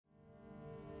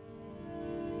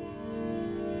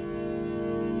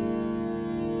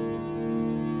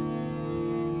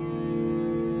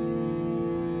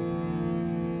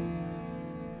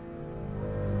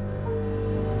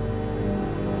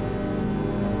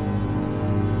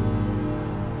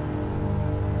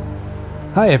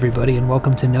Hi, everybody, and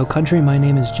welcome to No Country. My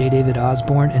name is J. David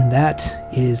Osborne, and that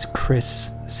is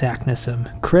Chris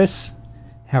Sacknessum. Chris,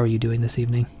 how are you doing this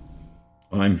evening?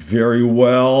 I'm very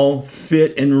well,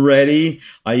 fit and ready.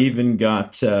 I even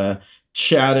got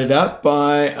chatted up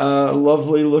by a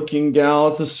lovely-looking gal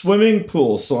at the swimming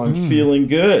pool, so I'm feeling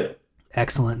good.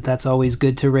 Excellent. That's always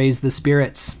good to raise the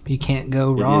spirits. You can't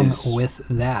go wrong with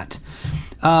that.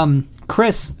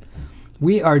 Chris,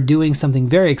 we are doing something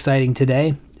very exciting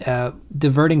today,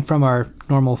 diverting from our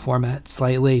normal format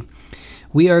slightly.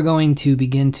 We are going to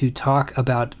begin to talk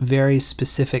about very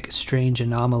specific strange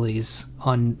anomalies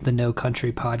on the No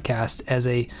Country podcast as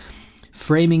a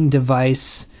framing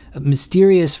device,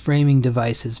 mysterious framing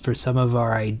devices for some of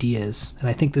our ideas. And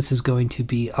I think this is going to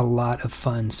be a lot of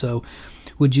fun. So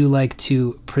would you like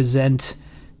to present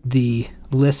the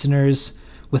listeners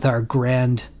with our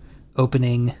grand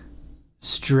opening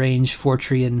strange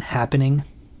Fortean happening?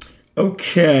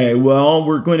 Okay, well,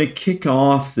 we're going to kick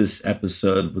off this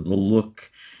episode with a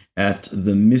look at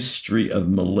the mystery of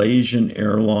Malaysian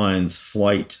Airlines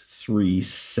Flight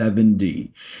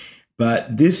 370.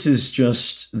 But this is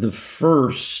just the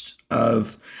first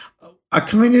of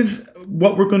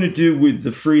what we're going to do with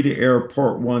the Free to Air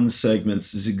Part 1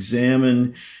 segments is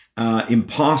examine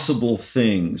impossible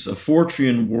things, a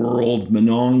Fortean world,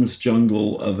 Manong's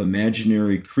jungle of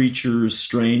imaginary creatures,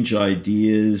 strange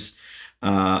ideas,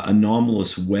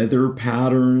 anomalous weather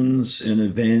patterns and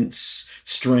events,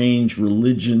 strange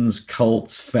religions,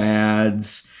 cults,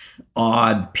 fads,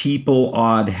 odd people,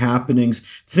 odd happenings,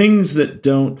 things that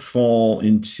don't fall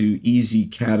into easy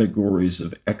categories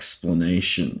of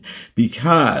explanation,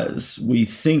 because we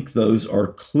think those are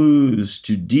clues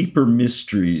to deeper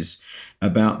mysteries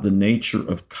about the nature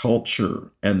of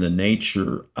culture and the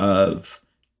nature of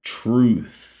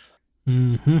truth.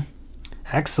 Mm-hmm.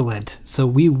 Excellent. So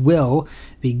we will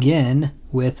begin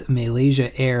with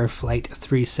Malaysia Air Flight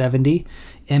 370.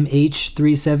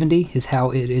 MH370 is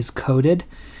how it is coded.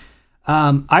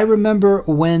 I remember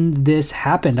when this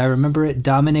happened. I remember it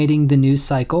dominating the news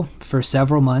cycle for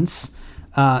several months.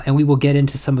 And we will get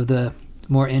into some of the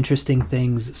more interesting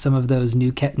things some of those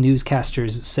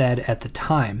newscasters said at the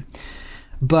time.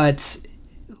 But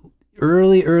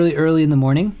early in the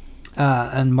morning,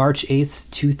 on March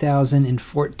 8th,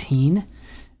 2014,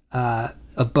 a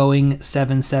Boeing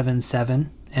 777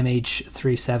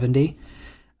 MH370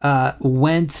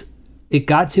 it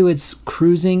got to its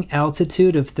cruising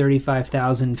altitude of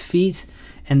 35,000 feet,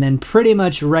 and then pretty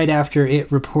much right after it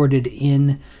reported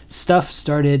in, stuff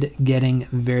started getting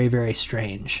very, very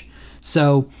strange.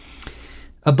 So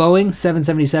a Boeing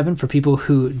 777, for people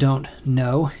who don't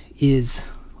know, is,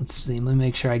 let's see, let me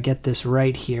make sure I get this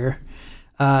right here.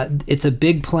 It's a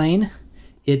big plane.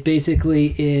 It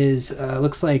basically is,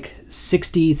 looks like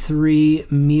 63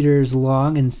 meters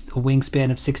long and a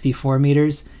wingspan of 64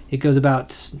 meters. It goes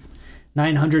about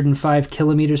 905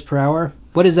 kilometers per hour.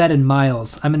 What is that in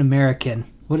miles? I'm an American.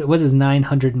 What is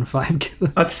 905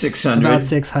 kilometers? That's 600. About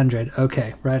 600.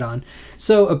 Okay, right on.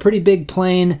 So a pretty big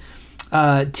plane,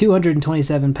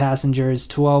 227 passengers,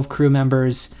 12 crew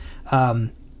members,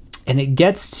 and it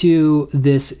gets to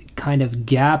this kind of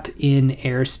gap in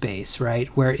airspace, right,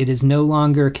 where it is no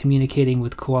longer communicating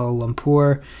with Kuala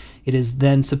Lumpur. It is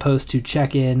then supposed to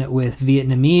check in with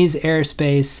Vietnamese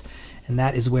airspace, and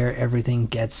that is where everything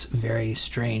gets very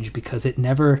strange because it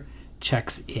never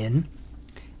checks in.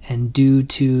 And due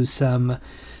to some,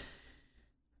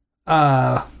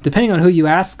 depending on who you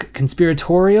ask,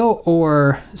 conspiratorial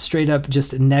or straight up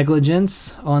just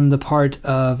negligence on the part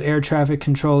of air traffic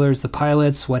controllers, the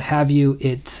pilots, what have you,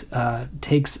 it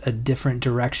takes a different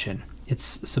direction.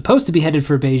 It's supposed to be headed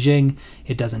for Beijing.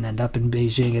 It doesn't end up in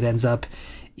Beijing. It ends up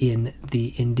in the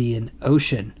Indian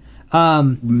Ocean.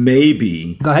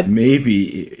 Maybe. Go ahead.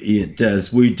 Maybe it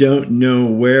does. We don't know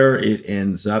where it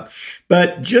ends up.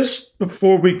 But just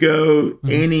before we go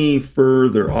any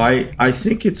further, I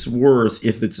think it's worth,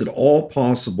 if it's at all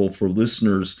possible for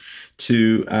listeners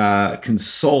to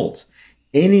consult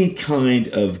any kind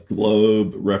of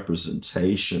globe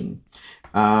representation.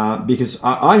 Because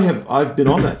I've been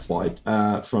on that flight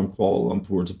from Kuala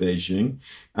Lumpur to Beijing.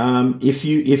 If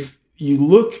you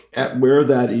look at where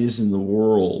that is in the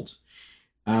world,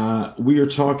 we are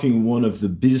talking one of the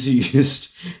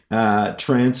busiest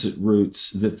transit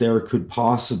routes that there could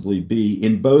possibly be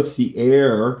in both the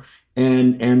air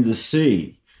and the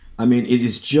sea. I mean, it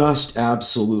is just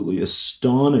absolutely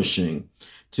astonishing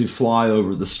to fly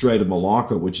over the Strait of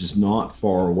Malacca, which is not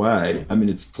far away. I mean,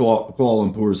 it's Kuala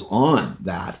Lumpur is on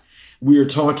that. We are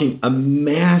talking a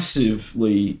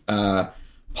massively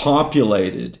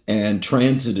populated and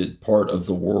transited part of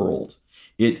the world.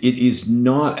 It is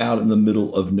not out in the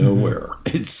middle of nowhere.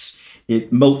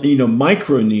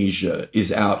 Micronesia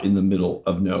is out in the middle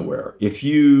of nowhere. If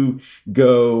you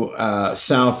go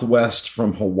southwest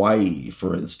from Hawaii,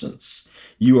 for instance,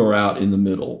 you are out in the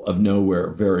middle of nowhere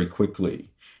very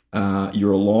quickly.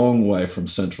 You're a long way from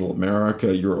Central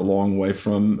America. You're a long way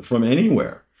from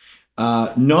anywhere.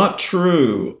 Not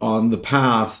true on the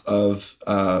path of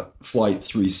Flight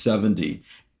 370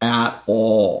 at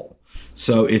all.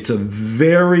 So it's a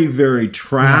very, very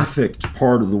trafficked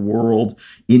part of the world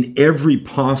in every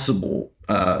possible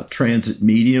transit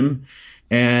medium.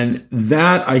 And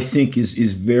that, I think,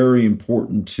 is very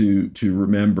important to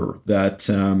remember, that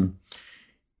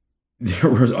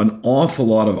there were an awful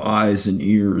lot of eyes and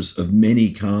ears of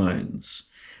many kinds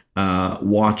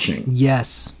watching.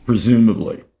 Yes.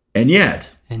 Presumably. And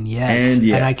yet. And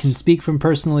I can speak from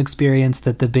personal experience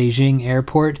that the Beijing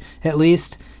airport, at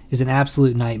least, is an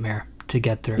absolute nightmare to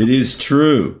get through. It is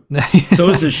true. So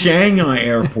is the Shanghai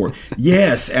airport.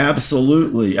 Yes,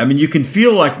 absolutely. I mean, you can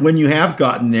feel like when you have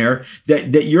gotten there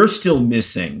that you're still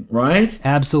missing, right?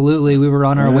 Absolutely. We were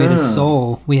on our way to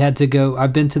Seoul. We had to go.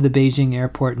 I've been to the Beijing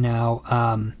airport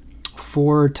now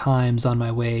 4 times on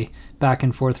my way back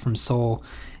and forth from Seoul.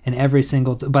 And every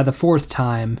single by the 4th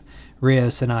time,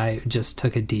 Rios and I just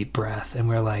took a deep breath and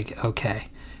we're like, okay,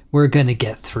 we're going to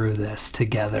get through this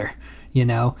together, you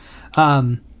know?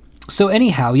 So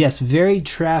anyhow, yes, very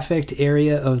trafficked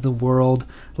area of the world,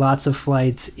 lots of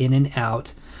flights in and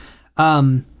out.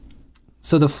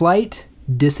 So the flight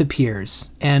disappears.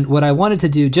 And what I wanted to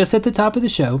do just at the top of the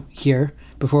show here,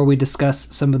 before we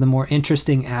discuss some of the more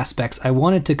interesting aspects, I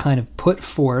wanted to kind of put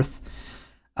forth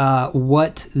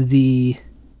what the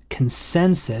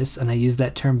consensus, and I use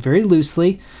that term very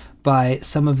loosely, by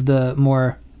some of the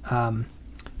more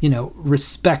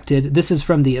respected, this is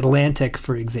from the Atlantic,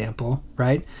 for example,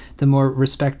 right? The more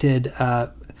respected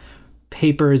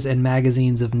papers and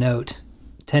magazines of note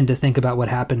tend to think about what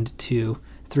happened to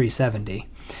 370.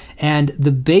 And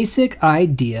the basic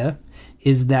idea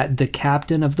is that the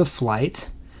captain of the flight,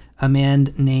 a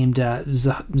man named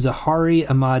Zahari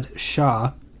Ahmad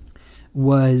Shah,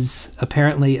 was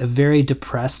apparently a very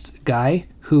depressed guy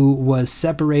who was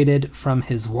separated from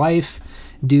his wife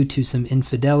due to some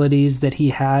infidelities that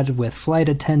he had with flight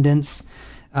attendants.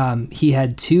 He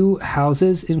had 2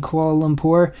 houses in Kuala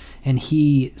Lumpur, and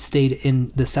he stayed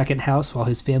in the second house while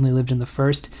his family lived in the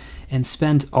first, and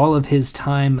spent all of his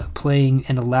time playing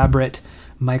an elaborate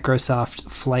Microsoft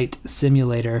flight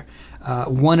simulator.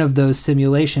 One of those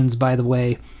simulations, by the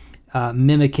way,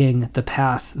 mimicking the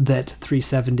path that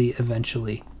 370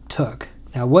 eventually took.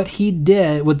 Now, what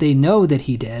they know that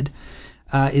he did,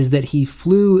 is that he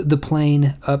flew the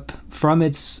plane up from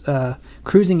its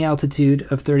cruising altitude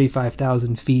of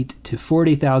 35,000 feet to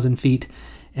 40,000 feet,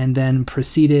 and then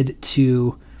proceeded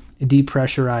to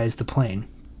depressurize the plane.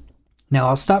 Now,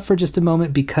 I'll stop for just a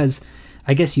moment because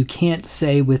I guess you can't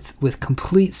say with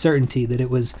complete certainty that it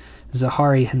was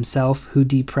Zahari himself who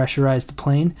depressurized the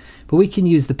plane, but we can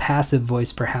use the passive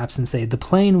voice perhaps and say the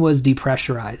plane was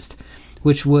depressurized,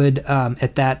 which would,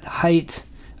 at that height,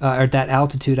 or at that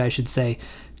altitude, I should say,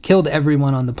 killed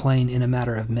everyone on the plane in a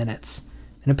matter of minutes.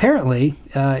 And apparently,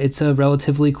 it's a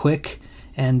relatively quick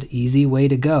and easy way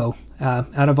to go.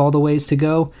 Out of all the ways to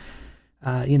go,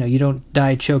 you don't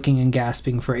die choking and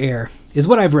gasping for air, is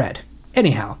what I've read.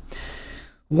 Anyhow,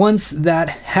 once that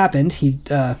happened,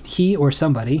 he or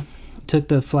somebody took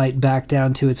the flight back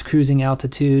down to its cruising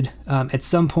altitude. At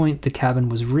some point, the cabin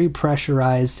was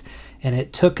repressurized, and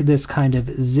it took this kind of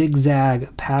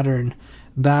zigzag pattern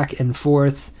back and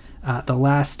forth. The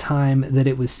last time that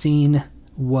it was seen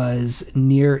was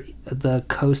near the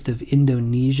coast of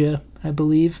Indonesia, I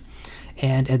believe.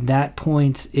 And at that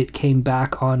point, it came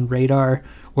back on radar,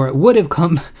 or it would have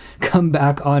come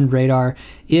back on radar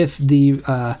if the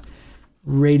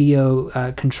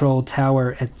radio control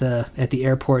tower at the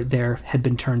airport there had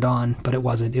been turned on, but it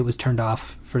wasn't. It was turned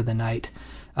off for the night.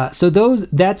 So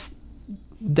that's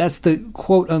the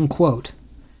quote unquote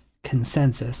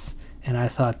consensus. And I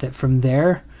thought that from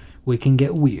there, we can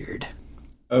get weird.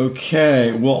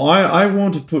 Okay, well, I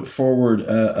want to put forward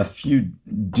a few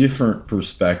different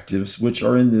perspectives, which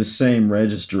are in this same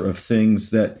register of things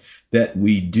that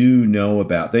we do know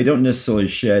about. They don't necessarily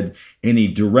shed any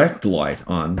direct light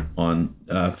on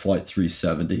Flight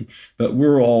 370, but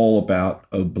we're all about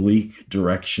oblique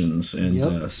directions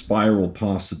and spiral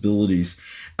possibilities.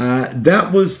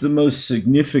 That was the most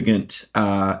significant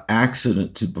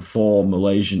accident to befall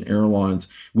Malaysian Airlines,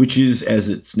 which is, as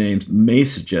its name may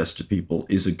suggest to people,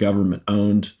 is a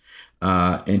government-owned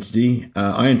entity.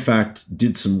 I, in fact,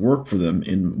 did some work for them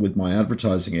with my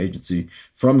advertising agency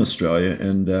from Australia,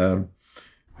 and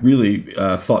really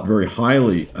thought very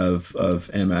highly of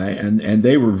MA, and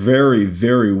they were very,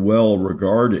 very well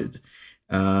regarded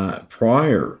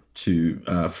prior to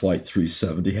Flight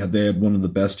 370. They had one of the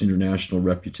best international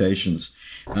reputations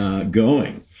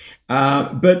going.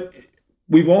 But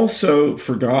we've also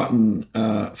forgotten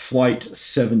Flight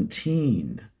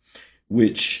 17,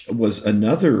 which was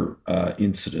another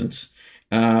incident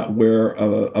where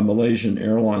a Malaysian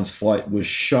Airlines flight was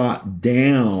shot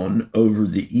down over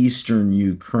the eastern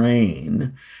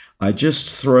Ukraine. I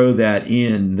just throw that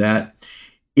in, that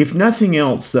if nothing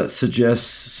else, that suggests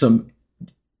some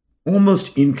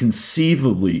almost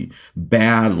inconceivably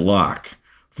bad luck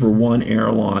for one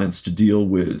airlines to deal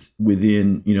with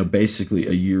within, basically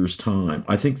a year's time.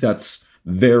 I think that's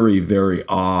very, very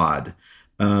odd.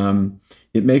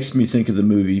 It makes me think of the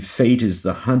movie Fate is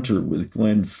the Hunter with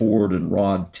Glenn Ford and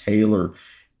Rod Taylor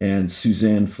and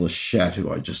Suzanne Flechette, who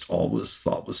I just always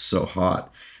thought was so hot.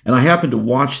 And I happened to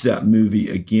watch that movie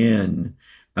again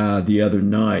the other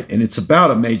night, and it's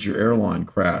about a major airline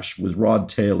crash with Rod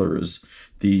Taylor as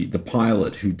the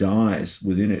pilot who dies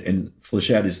within it, and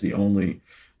Flechette is the only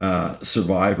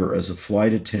survivor as a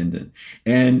flight attendant.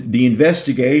 And the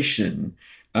investigation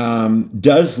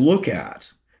does look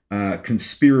at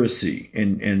conspiracy,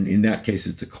 and in that case,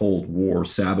 it's a Cold War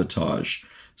sabotage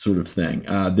sort of thing.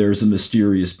 There's a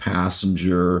mysterious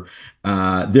passenger.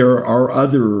 There are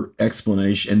other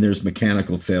explanations, and there's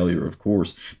mechanical failure, of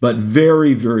course. But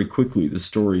very, very quickly, the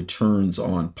story turns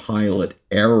on pilot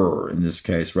error in this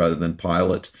case, rather than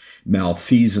pilot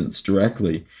malfeasance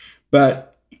directly.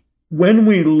 But when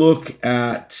we look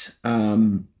at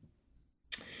the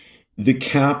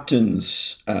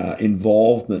captain's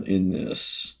involvement in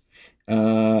this,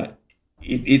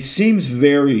 it seems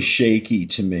very shaky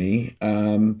to me.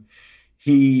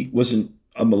 He was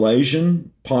a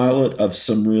Malaysian pilot of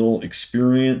some real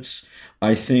experience.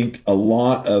 I think a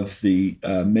lot of the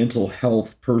mental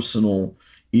health, personal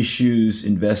issues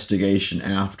investigation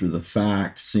after the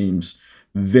fact seems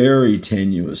very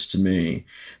tenuous to me.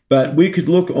 But we could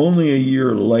look only a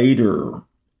year later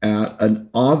at an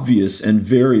obvious and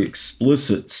very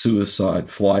explicit suicide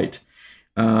flight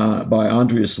by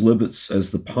Andreas Libetz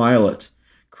as the pilot,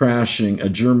 crashing the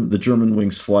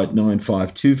Germanwings flight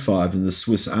 9525 in the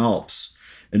Swiss Alps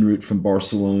en route from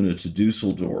Barcelona to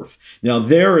Dusseldorf. Now,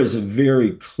 there is a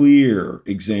very clear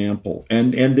example,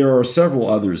 and there are several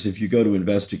others if you go to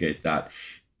investigate that.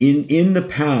 In the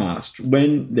past,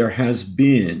 when there has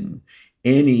been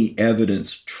any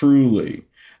evidence truly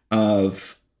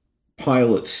of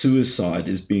pilot suicide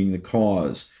as being the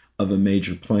cause of a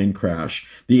major plane crash,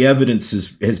 the evidence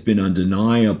has been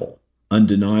undeniable.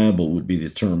 Undeniable would be the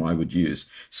term I would use.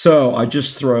 So I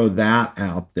just throw that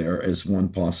out there as one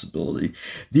possibility.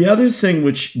 The other thing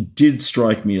which did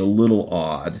strike me a little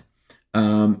odd,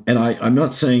 and I'm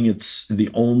not saying it's the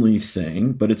only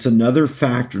thing, but it's another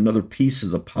factor, another piece of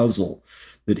the puzzle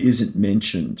that isn't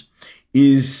mentioned,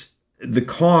 is the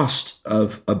cost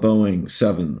of a Boeing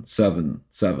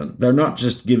 777. They're not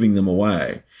just giving them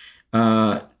away.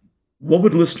 What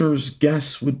would listeners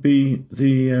guess would be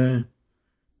the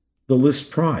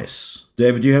list price?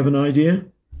 David, do you have an idea?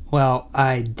 Well,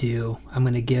 I do. I'm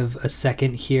going to give a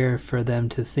second here for them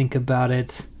to think about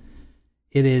it.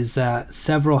 It is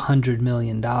several $100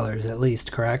 million at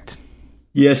least, correct?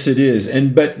 Yes, it is.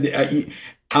 But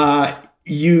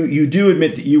you do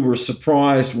admit that you were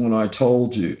surprised when I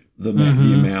told you the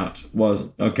amount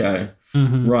wasn't. Okay.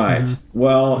 Mm-hmm, right. Mm-hmm.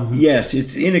 Well, yes,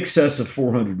 it's in excess of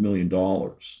 $400 million.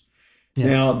 Yes.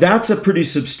 Now, that's a pretty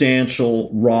substantial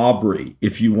robbery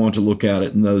if you want to look at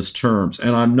it in those terms.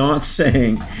 And I'm not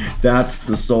saying that's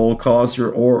the sole cause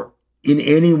or in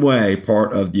any way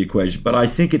part of the equation, but I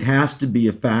think it has to be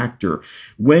a factor.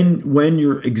 When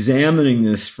you're examining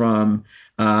this from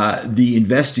the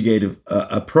investigative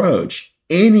approach,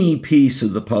 any piece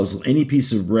of the puzzle, any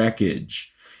piece of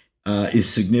wreckage is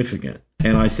significant.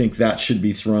 And I think that should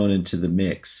be thrown into the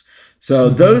mix. So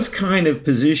those kind of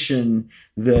position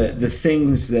the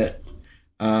things that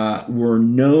were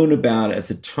known about at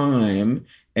the time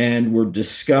and were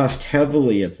discussed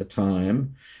heavily at the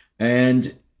time.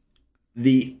 And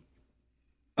the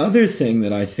other thing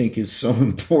that I think is so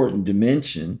important to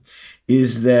mention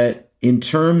is that in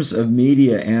terms of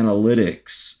media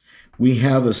analytics, we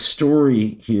have a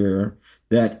story here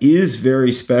that is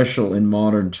very special in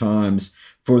modern times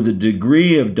for the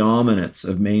degree of dominance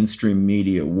of mainstream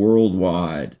media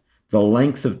worldwide, the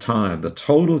length of time, the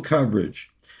total coverage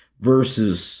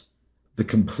versus the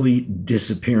complete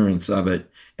disappearance of it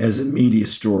as a media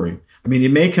story. I mean,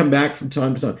 it may come back from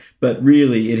time to time, but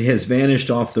really it has vanished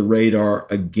off the radar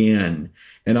again.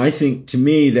 And I think, to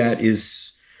me, that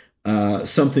is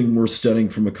something worth studying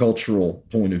from a cultural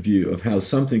point of view of how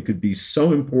something could be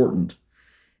so important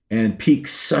and pique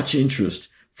such interest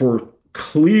for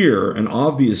clear and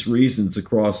obvious reasons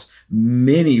across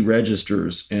many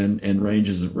registers and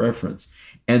ranges of reference,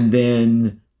 and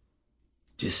then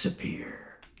disappear.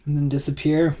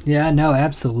 Yeah, no,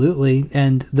 absolutely.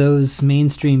 And those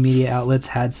mainstream media outlets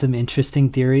had some interesting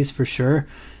theories for sure.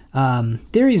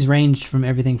 Theories ranged from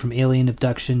everything from alien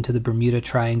abduction to the Bermuda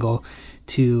Triangle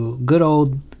to good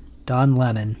old Don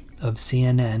Lemon of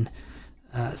CNN,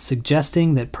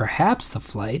 suggesting that perhaps the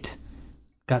flight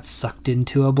got sucked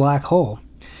into a black hole,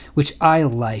 which I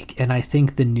like, and I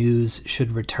think the news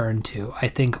should return to. I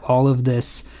think all of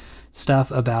this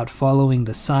stuff about following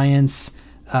the science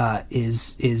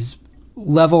is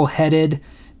level-headed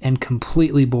and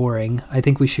completely boring. I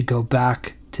think we should go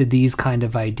back to these kind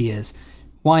of ideas.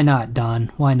 Why not,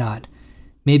 Don? Why not?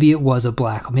 Maybe it was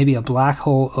maybe a black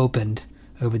hole opened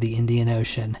over the Indian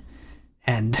Ocean,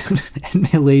 and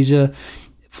Malaysia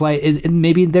flight is,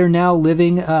 maybe they're now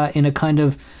living in a kind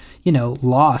of,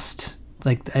 Lost,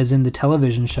 like as in the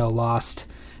television show Lost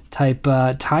type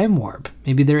time warp.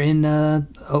 Maybe they're in a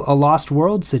lost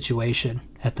world situation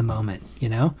at the moment.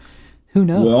 Who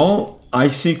knows? Well, I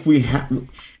think we have.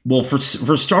 Well, for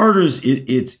starters,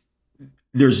 it's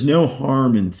there's no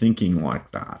harm in thinking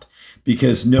like that,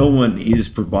 because no one is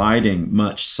providing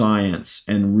much science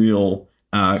and real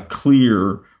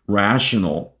clear,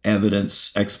 rational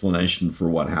evidence explanation for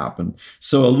what happened.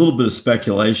 So a little bit of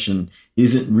speculation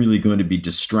isn't really going to be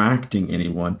distracting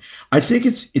anyone. I think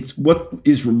it's what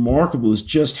is remarkable is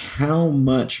just how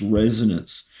much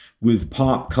resonance with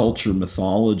pop culture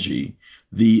mythology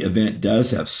the event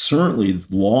does have. Certainly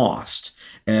Lost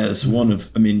as one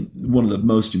of the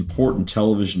most important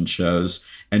television shows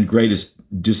and greatest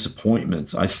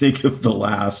disappointments, I think, of the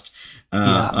last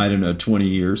 20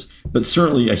 years, but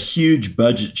certainly a huge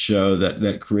budget show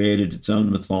that created its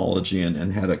own mythology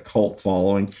and had a cult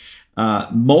following.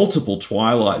 Multiple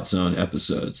Twilight Zone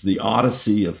episodes, the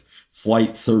Odyssey of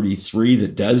Flight 33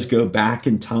 that does go back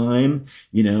in time.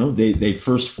 They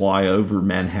first fly over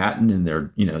Manhattan and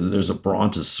there's a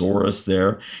brontosaurus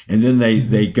there. And then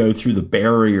they go through the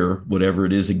barrier, whatever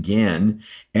it is again,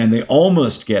 and they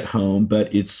almost get home,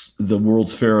 but it's the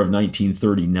World's Fair of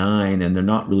 1939 and they're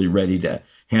not really ready to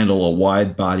handle a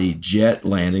wide body jet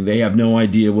landing. They have no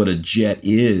idea what a jet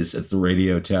is at the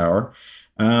radio tower.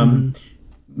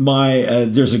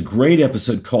 There's a great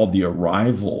episode called The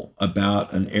Arrival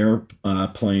about an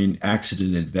airplane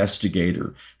accident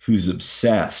investigator who's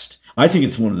obsessed. I think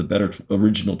it's one of the better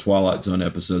original Twilight Zone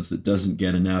episodes that doesn't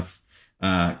get enough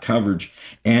coverage.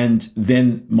 And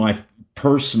then my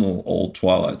personal old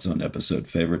Twilight Zone episode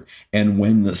favorite, And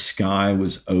When the Sky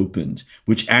Was Opened,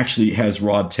 which actually has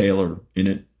Rod Taylor in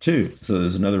it too. So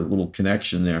there's another little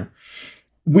connection there.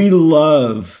 We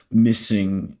love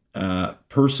missing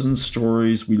person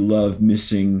stories. We love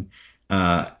missing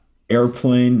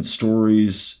airplane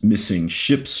stories, missing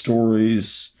ship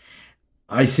stories.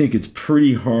 I think it's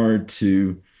pretty hard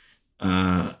to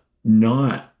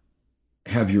not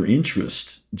have your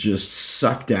interest just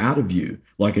sucked out of you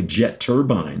like a jet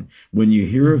turbine when you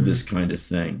hear of this kind of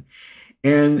thing.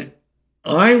 And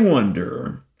I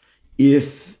wonder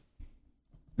if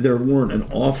there weren't an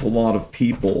awful lot of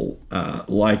people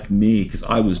like me, because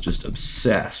I was just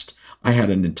obsessed. I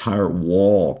had an entire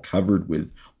wall covered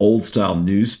with old style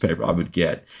newspaper I would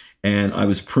get, and I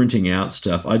was printing out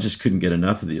stuff. I just couldn't get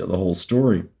enough of the whole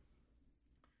story.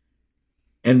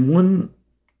 And one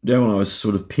day when I was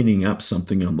sort of pinning up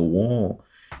something on the wall,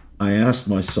 I asked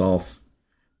myself,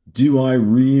 do I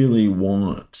really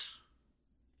want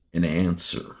an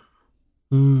answer?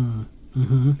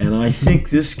 And I think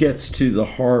this gets to the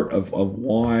heart of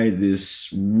why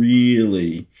this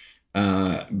really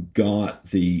got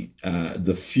the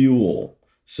fuel,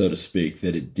 so to speak,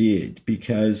 that it did,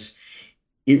 because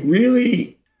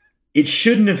it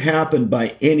shouldn't have happened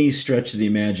by any stretch of the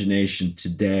imagination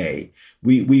today.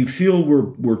 We feel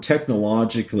we're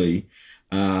technologically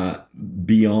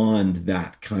beyond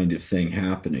that kind of thing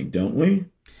happening, don't we?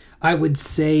 I would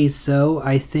say so.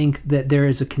 I think that there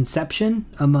is a conception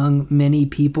among many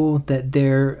people that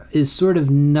there is sort of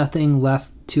nothing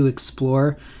left to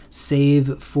explore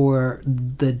save for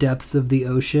the depths of the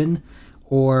ocean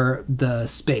or the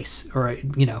space, or,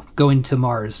 going to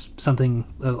Mars,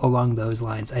 something along those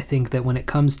lines. I think that when it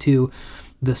comes to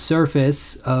the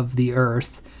surface of the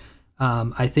Earth,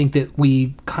 I think that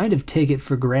we kind of take it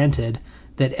for granted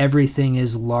that everything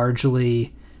is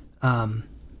largely monitored,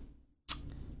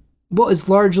 and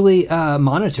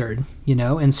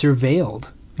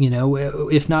surveilled,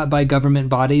 if not by government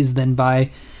bodies, then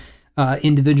by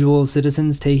individual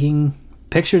citizens taking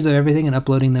pictures of everything and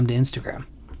uploading them to Instagram.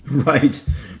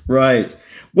 Right.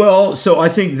 Well, so I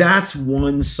think that's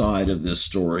one side of this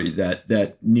story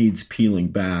that needs peeling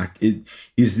back. It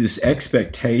is this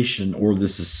expectation or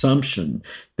this assumption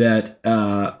that,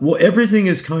 everything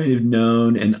is kind of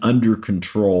known and under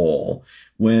control,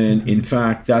 when in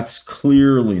fact that's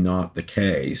clearly not the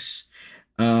case.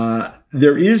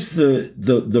 There is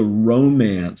the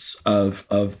romance of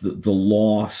the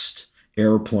lost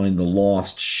airplane, the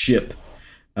lost ship.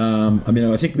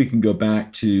 I think we can go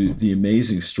back to the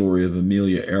amazing story of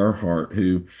Amelia Earhart,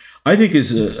 who I think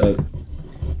is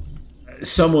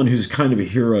someone who's kind of a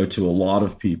hero to a lot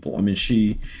of people. I mean,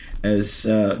 she, as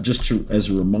a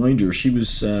reminder, she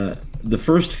was the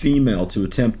first female to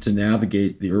attempt to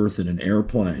navigate the Earth in an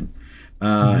airplane.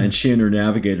 And she and her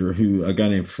navigator, a guy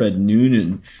named Fred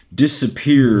Noonan,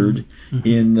 disappeared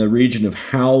in the region of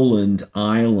Howland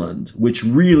Island, which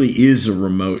really is a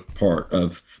remote part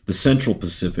of the Central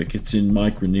Pacific. It's in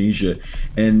Micronesia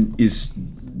and is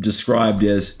described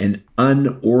as an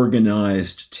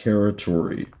unorganized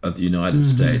territory of the United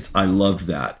States. I love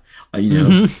that.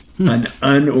 An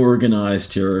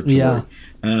unorganized territory. Yeah.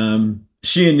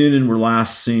 She and Noonan were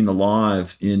last seen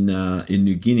alive in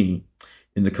New Guinea,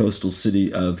 in the coastal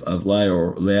city of Lae,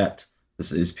 or Leat,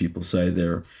 as people say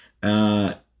there.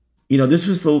 This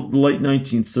was the late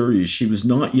 1930s. She was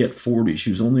not yet 40. She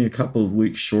was only a couple of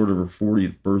weeks short of her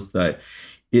 40th birthday.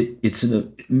 It's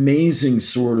an amazing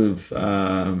sort of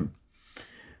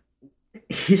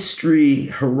history,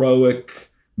 heroic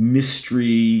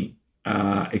mystery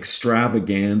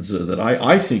extravaganza that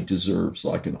I think deserves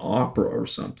like an opera or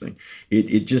something.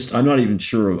 It just, I'm not even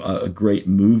sure a great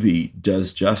movie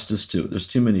does justice to it. There's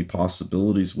too many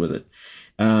possibilities with it.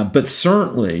 But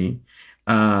certainly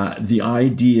the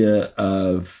idea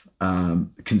of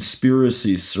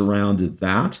conspiracies surrounded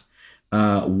that,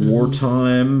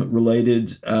 wartime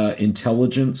related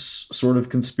intelligence sort of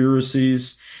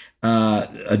conspiracies,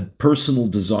 a personal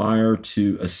desire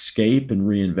to escape and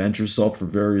reinvent yourself for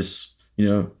various,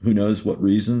 who knows what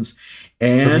reasons.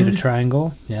 And Bermuda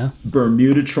Triangle, yeah.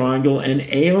 Bermuda Triangle, and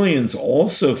aliens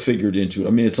also figured into it.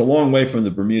 I mean, it's a long way from the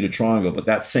Bermuda Triangle, but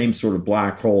that same sort of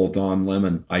black hole Don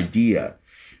Lemon idea.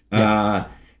 Yeah.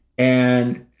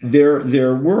 And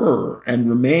there were and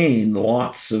remain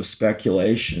lots of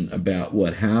speculation about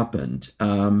what happened.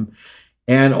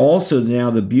 And also now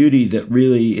the beauty that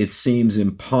really it seems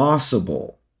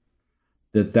impossible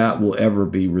that will ever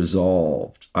be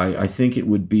resolved. I think it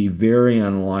would be very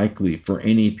unlikely for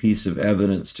any piece of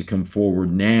evidence to come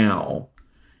forward now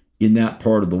in that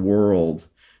part of the world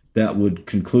that would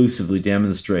conclusively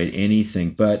demonstrate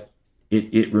anything. But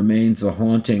it remains a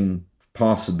haunting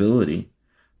possibility.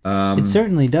 It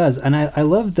certainly does. And I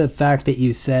love the fact that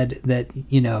you said that,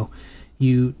 do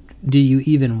you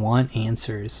even want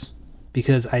answers?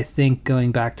 Because I think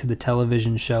going back to the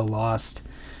television show Lost,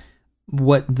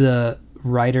 what the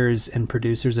writers and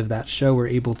producers of that show were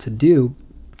able to do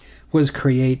was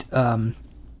create a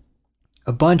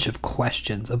bunch of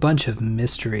questions, a bunch of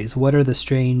mysteries. What are the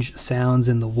strange sounds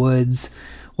in the woods?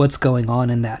 What's going on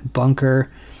in that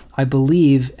bunker? I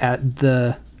believe at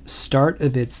the start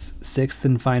of its 6th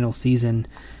and final season,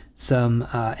 some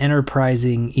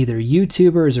enterprising either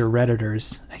YouTubers or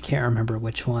Redditors, I can't remember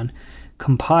which one,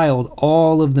 compiled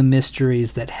all of the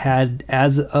mysteries that had,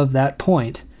 as of that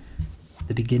point,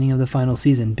 the beginning of the final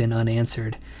season, been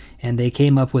unanswered. And they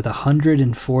came up with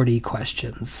 140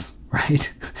 questions,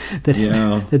 right?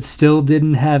 that still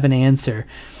didn't have an answer.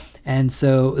 And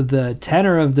so the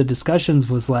tenor of the discussions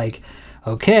was like,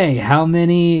 okay, how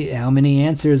many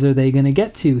answers are they going to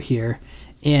get to here?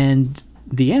 And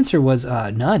the answer was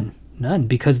none,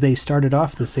 because they started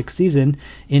off the 6th season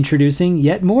introducing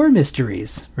yet more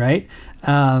mysteries, right?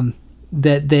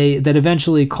 That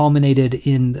eventually culminated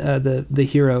in the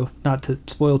hero, not to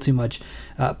spoil too much,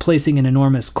 placing an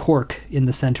enormous cork in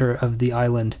the center of the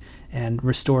island and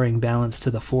restoring balance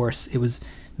to the Force. It was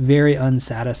very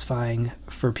unsatisfying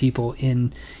for people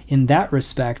in that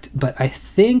respect, but I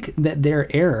think that their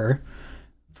error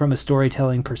from a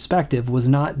storytelling perspective was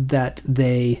not that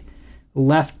they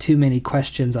left too many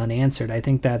questions unanswered. I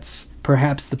think that's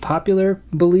perhaps the popular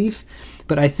belief,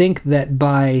 but I think that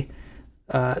by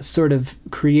sort of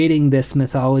creating this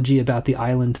mythology about the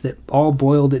island that all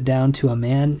boiled it down to a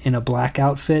man in a black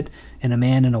outfit and a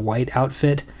man in a white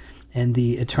outfit and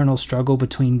the eternal struggle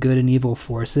between good and evil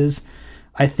forces,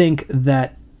 I think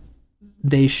that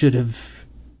they should have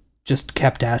just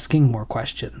kept asking more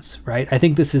questions, right? I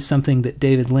think this is something that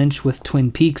David Lynch with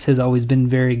Twin Peaks has always been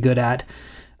very good at,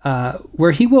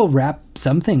 where he will wrap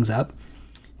some things up,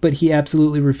 but he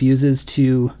absolutely refuses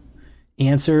to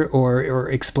answer or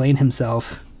explain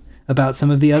himself about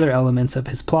some of the other elements of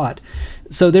his plot.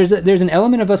 So there's an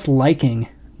element of us liking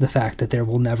the fact that there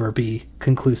will never be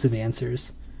conclusive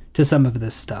answers to some of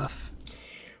this stuff.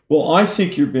 Well, I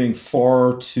think you're being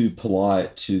far too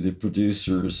polite to the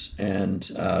producers and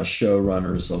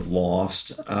showrunners of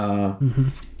Lost,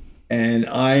 and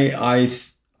I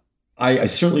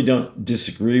certainly don't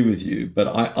disagree with you. But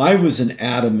I was an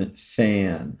adamant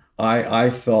fan. I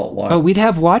felt like we'd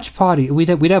have watch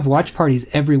parties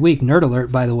every week. Nerd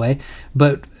alert, by the way.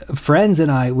 But friends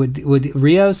and I would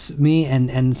Rios, me,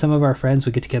 and some of our friends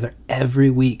would get together every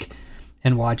week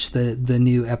and watch the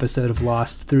new episode of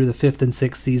Lost through the 5th and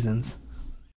 6th seasons.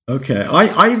 Okay,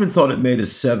 I even thought it made a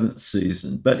 7th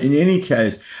season, but in any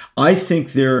case, I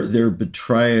think their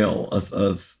betrayal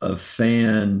of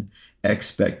fan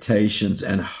expectations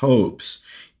and hopes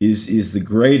is the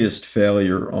greatest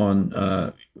failure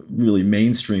on really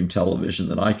mainstream television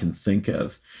that I can think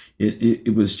of.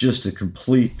 It was just a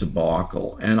complete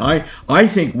debacle. And I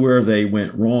think where they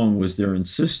went wrong was their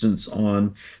insistence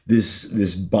on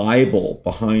this Bible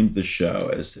behind the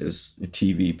show, as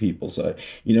TV people say,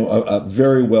 a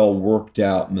very well worked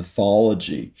out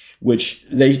mythology, which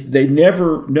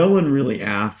no one really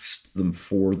asked them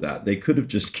for that. They could have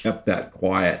just kept that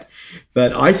quiet.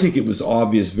 But I think it was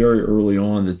obvious very early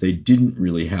on that they didn't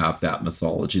really have that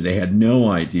mythology. They had no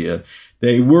idea.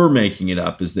 They were making it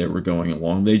up as they were going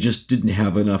along. They just didn't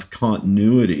have enough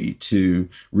continuity to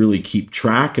really keep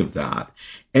track of that.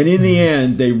 And in the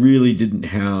end, they really didn't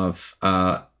have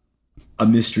a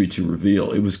mystery to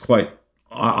reveal. It was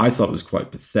I thought it was quite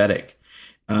pathetic.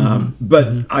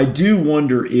 But I do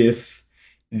wonder if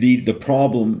the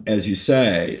problem, as you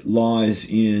say, lies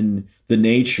in the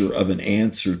nature of an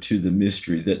answer to the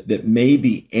mystery, that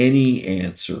maybe any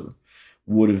answer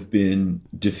would have been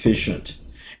deficient,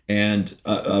 and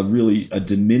a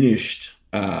diminished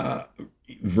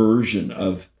version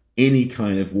of any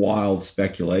kind of wild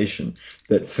speculation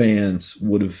that fans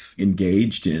would have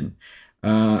engaged in.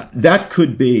 That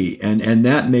could be, and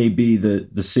that may be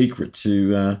the secret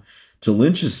to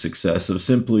Lynch's success, of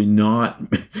simply not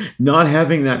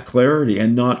having that clarity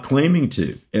and not claiming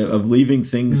to, of leaving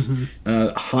things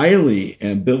highly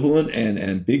ambivalent and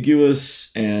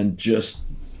ambiguous and just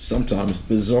sometimes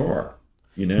bizarre.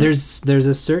 There's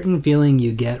a certain feeling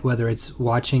you get, whether it's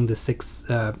watching the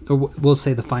we'll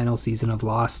say the final season of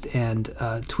Lost and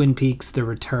Twin Peaks: The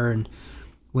Return,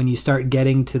 when you start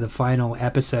getting to the final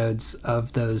episodes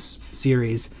of those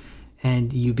series,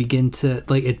 and you begin to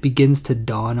it begins to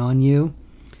dawn on you,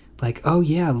 oh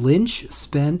yeah, Lynch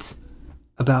spent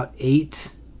about he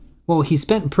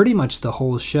spent pretty much the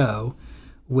whole show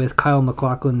with Kyle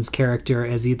MacLachlan's character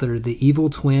as either the evil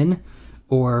twin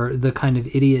or the kind of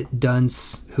idiot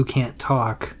dunce who can't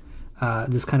talk,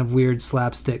 this kind of weird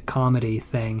slapstick comedy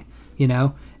thing,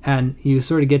 and you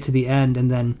sort of get to the end, and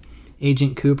then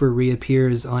Agent Cooper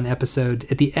reappears at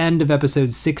the end of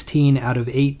episode 16 out of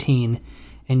 18,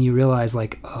 and you realize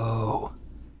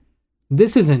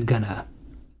this isn't gonna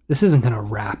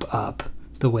wrap up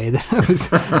the way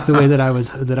that I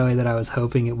was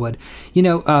hoping it would.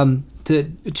 To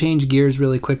change gears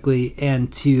really quickly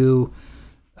and to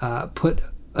put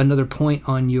another point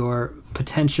on your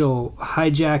potential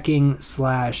hijacking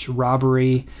 /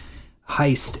 robbery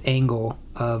heist angle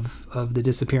of the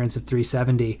disappearance of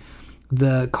 370.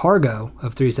 The cargo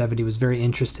of 370 was very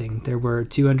interesting. There were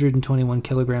 221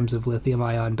 kilograms of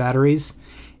lithium-ion batteries,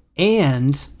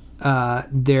 and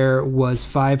there was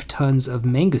 5 tons of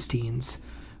mangosteens,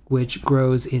 which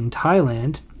grows in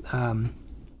Thailand.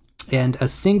 And a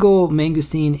single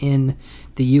mangosteen in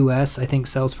the U.S. I think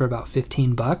sells for about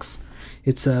 $15.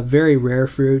 It's a very rare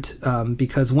fruit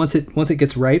because once it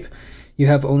gets ripe, you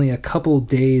have only a couple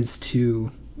days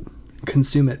to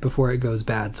consume it before it goes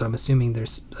bad. So I'm assuming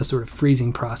there's a sort of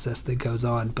freezing process that goes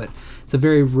on, but it's a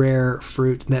very rare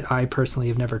fruit that I personally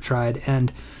have never tried.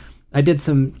 And I did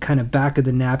some kind of back of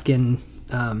the napkin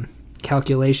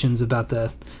calculations about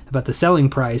the selling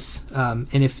price.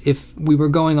 And if we were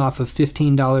going off of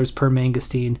 $15 per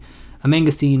mangosteen, a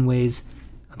mangosteen weighs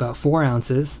about 4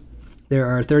 ounces. There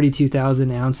are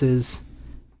 32,000 ounces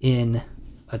in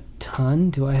a ton.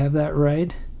 Do I have that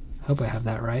right? I hope I have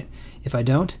that right. If I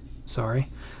don't, sorry.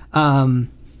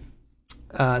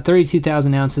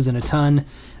 32,000 ounces in a ton.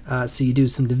 So you do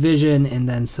some division and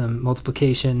then some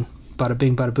multiplication. Bada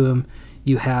bing, bada boom.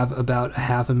 You have about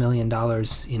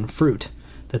 $500,000 in fruit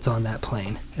that's on that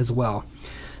plane as well.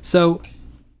 So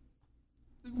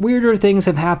weirder things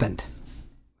have happened.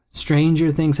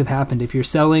 Stranger things have happened. If you're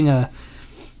selling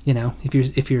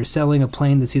if you're selling a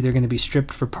plane that's either going to be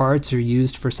stripped for parts or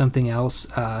used for something else,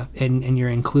 and you're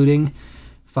including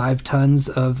 5 tons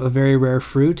of a very rare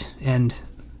fruit and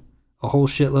a whole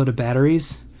shitload of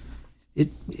batteries.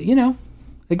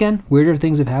 Again, weirder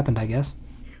things have happened, I guess.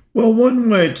 Well, one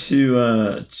way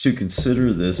to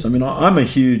consider this, I mean, I'm a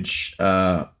huge,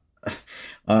 I'm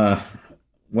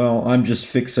just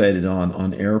fixated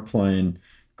on airplane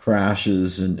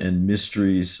crashes and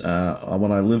mysteries.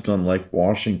 When I lived on Lake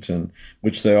Washington,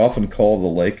 which they often call the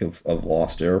Lake of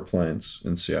Lost Airplanes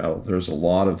in Seattle, there's a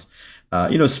lot of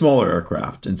smaller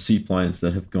aircraft and seaplanes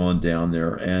that have gone down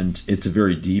there, and it's a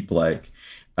very deep lake.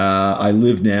 I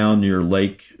live now near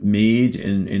Lake Mead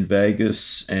in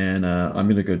Vegas, and I'm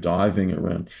going to go diving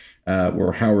around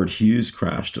where Howard Hughes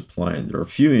crashed a plane. There are a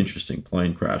few interesting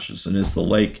plane crashes, and as the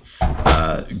lake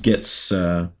gets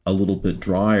a little bit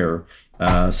drier,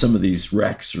 some of these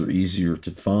wrecks are easier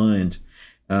to find.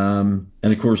 And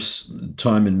of course,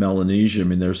 time in Melanesia, I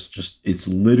mean, it's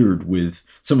littered with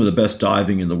some of the best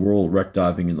diving in the world, wreck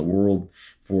diving in the world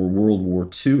for World War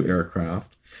II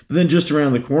aircraft. But then just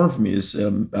around the corner from me is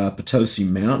Potosi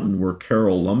Mountain, where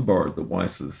Carol Lombard, the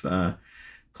wife of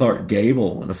Clark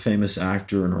Gable and a famous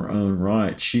actor in her own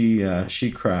right,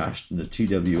 she crashed in a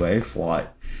TWA flight.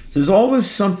 So there's always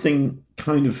something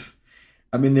kind of,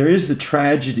 I mean, there is the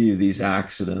tragedy of these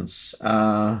accidents.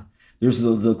 There's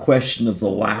the question of the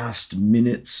last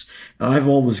minutes. And I've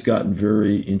always gotten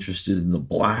very interested in the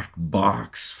black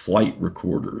box flight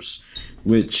recorders,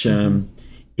 which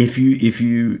if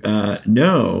you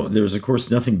know, there's of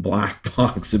course nothing black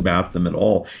box about them at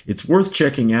all. It's worth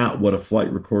checking out what a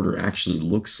flight recorder actually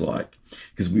looks like,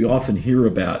 because we often hear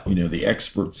about, the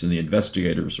experts and the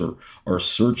investigators are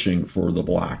searching for the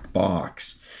black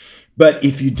box. But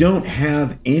if you don't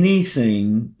have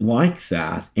anything like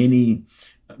that, any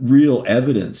real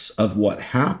evidence of what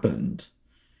happened,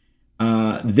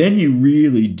 then you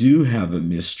really do have a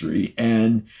mystery.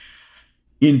 And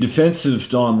in defense of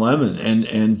Don Lemon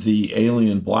and the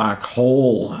Alien Black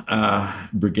Hole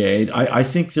Brigade, I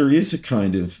think there is a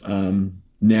kind of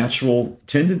natural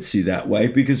tendency that way,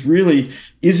 because really,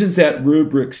 isn't that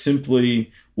rubric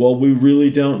simply, well, we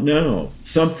really don't know,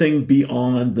 something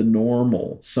beyond the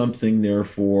normal, something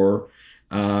therefore,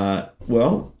 I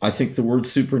think the word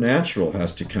supernatural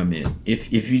has to come in.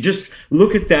 If you just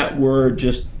look at that word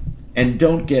and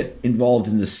don't get involved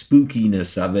in the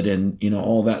spookiness of it and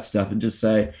all that stuff, and just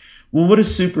say, well, what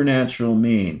does supernatural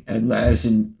mean? And as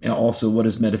in also, what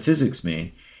does metaphysics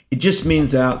mean? It just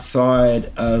means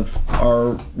outside of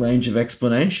our range of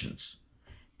explanations.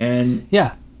 And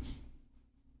yeah,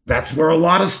 that's where a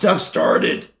lot of stuff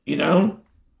started,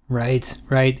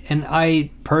 Right. And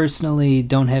I personally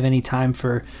don't have any time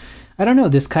for, I don't know,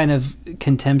 this kind of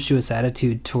contemptuous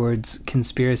attitude towards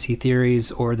conspiracy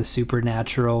theories or the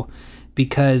supernatural,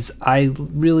 because I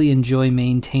really enjoy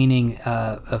maintaining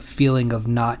a feeling of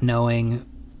not knowing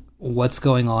what's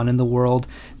going on in the world.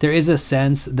 There is a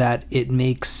sense that it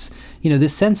makes,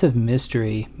 this sense of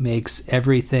mystery makes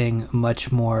everything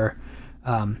much more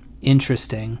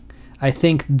interesting. I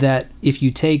think that if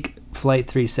you take Flight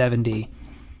 370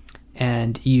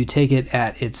 and you take it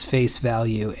at its face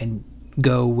value and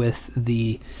go with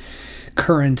the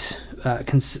current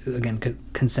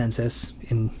consensus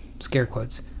in scare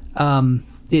quotes,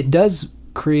 it does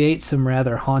create some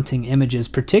rather haunting images,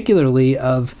 particularly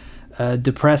of a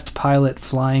depressed pilot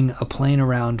flying a plane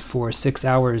around for 6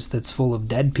 hours that's full of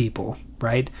dead people,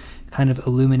 right? Kind of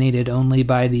illuminated only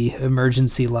by the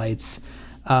emergency lights.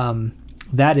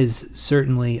 That is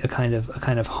certainly a kind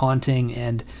of haunting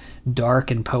and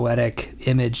dark and poetic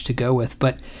image to go with.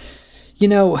 But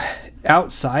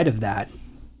outside of that,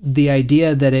 the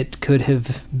idea that it could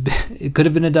have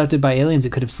been abducted by aliens,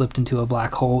 it could have slipped into a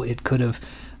black hole, it could have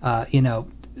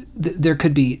there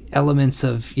could be elements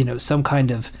of some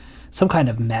kind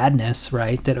of madness,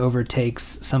 right, that overtakes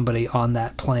somebody on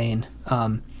that plane.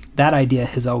 That idea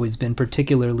has always been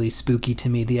particularly spooky to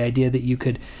me, the idea that you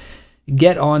could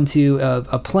get onto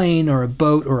a plane or a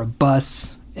boat or a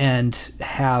bus and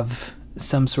have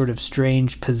some sort of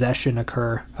strange possession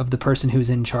occur of the person who's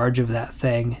in charge of that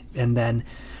thing, and then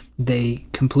they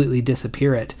completely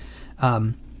disappear it.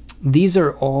 These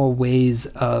are all ways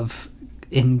of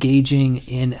engaging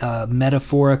in a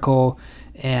metaphorical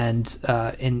and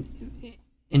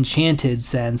enchanted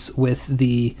sense with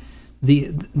the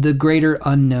greater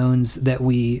unknowns that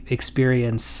we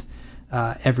experience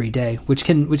every day, which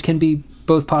can be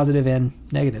both positive and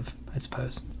negative, I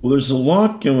suppose. Well, there's a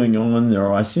lot going on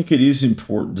there. I think it is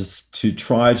important to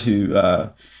try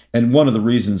to, and one of the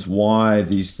reasons why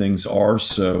these things are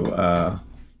so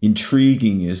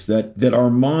intriguing is that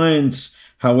our minds,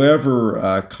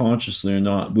 however consciously or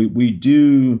not, we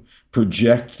do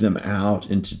project them out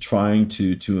into trying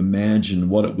to imagine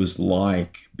what it was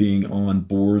like being on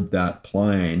board that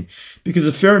plane, because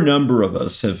a fair number of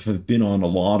us have been on a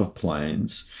lot of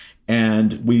planes,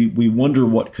 and we wonder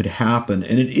what could happen.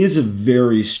 And it is a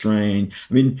very strange,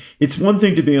 I mean, it's one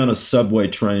thing to be on a subway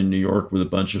train in New York with a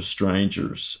bunch of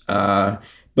strangers,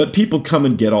 but people come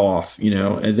and get off,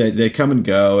 and they come and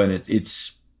go, and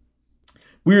it's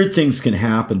weird things can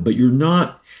happen, but you're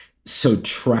not so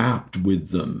trapped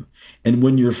with them. And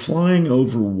when you're flying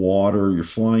over water, you're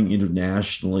flying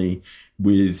internationally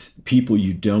with people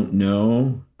you don't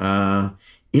know,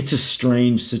 it's a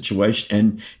strange situation.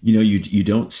 And, you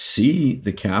don't see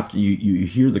the captain, you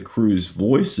hear the crew's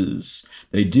voices.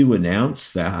 They do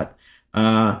announce that.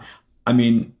 I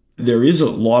mean, there is a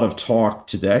lot of talk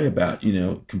today about,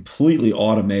 completely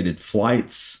automated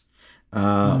flights.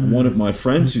 One of my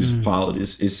friends who's a pilot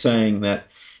is saying that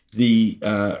the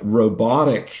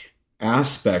robotic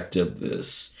aspect of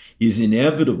this is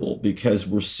inevitable because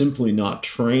we're simply not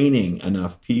training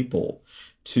enough people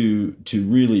to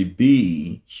really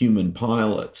be human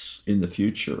pilots in the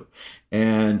future.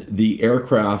 And the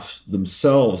aircraft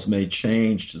themselves may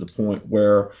change to the point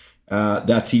where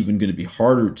that's even going to be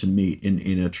harder to meet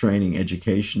in a training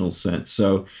educational sense.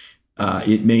 So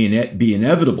it may be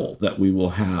inevitable that we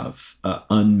will have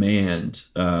unmanned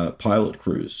pilot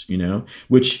crews,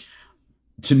 which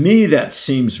to me that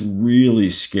seems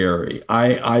really scary.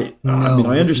 I mean,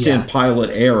 I understand pilot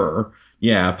error.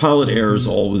 Yeah, pilot error is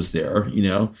always there,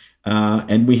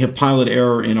 and we have pilot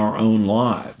error in our own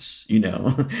lives. We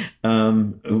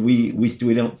don't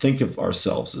think of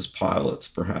ourselves as pilots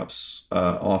perhaps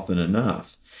often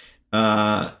enough.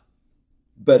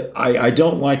 But I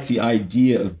don't like the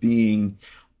idea of being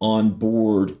on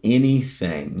board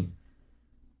anything,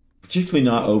 particularly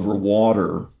not over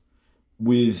water,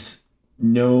 with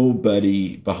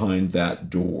nobody behind that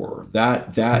door. That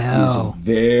is a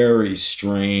very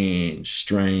strange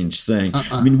thing.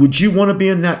 I mean, would you want to be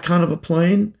in that kind of a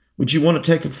plane? Would you want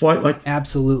to take a flight like that?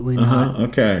 Absolutely not.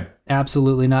 Okay.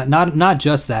 Absolutely not. Not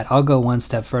just that. I'll go one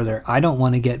step further. I don't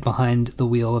want to get behind the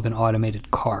wheel of an automated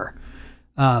car.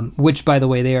 Which, by the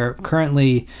way, they are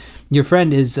currently. Your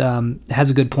friend has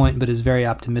a good point, but is very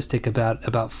optimistic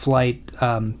about flight,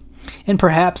 and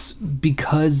perhaps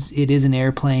because it is an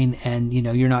airplane, and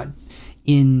you're not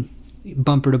in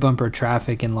bumper to bumper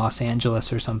traffic in Los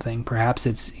Angeles or something. Perhaps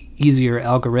it's easier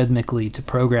algorithmically to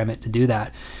program it to do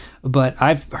that. But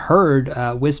I've heard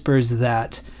whispers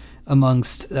that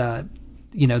amongst the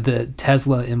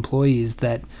Tesla employees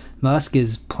that Musk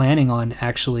is planning on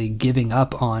actually giving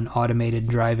up on automated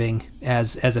driving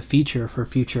as a feature for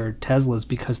future Teslas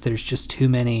because there's just too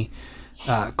many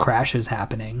crashes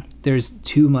happening. There's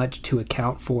too much to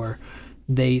account for.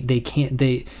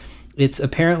 It's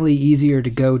apparently easier to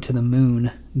go to the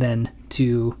moon than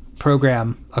to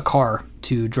program a car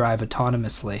to drive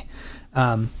autonomously,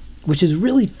 which is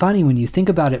really funny when you think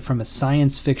about it from a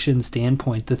science fiction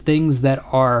standpoint. The things that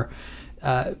are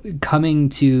coming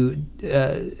to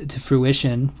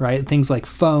fruition, right? Things like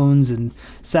phones and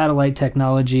satellite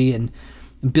technology and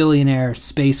billionaire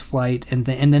space flight, and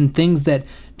then things that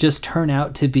just turn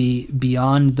out to be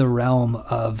beyond the realm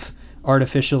of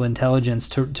artificial intelligence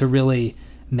to really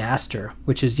master,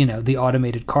 which is the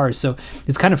automated cars. So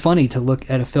it's kind of funny to look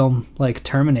at a film like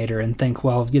Terminator and think,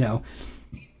 well, the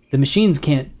machines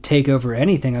can't take over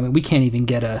anything. I mean, we can't even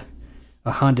get a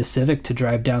Honda Civic to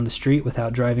drive down the street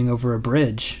without driving over a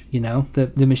bridge.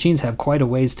 The machines have quite a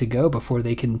ways to go before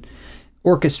they can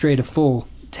orchestrate a full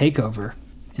takeover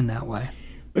in that way.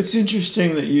 It's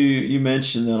interesting that you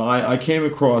mentioned that. I came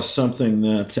across something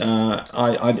that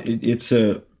it's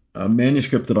a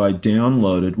manuscript that I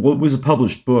downloaded. Well, it was a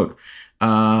published book,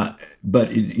 but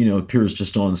it appears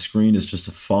just on screen as just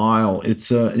a file. It's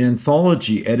an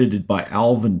anthology edited by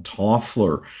Alvin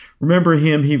Toffler. Remember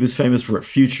him? He was famous for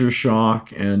Future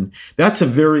Shock, and that's a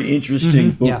very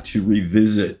interesting book to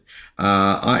revisit.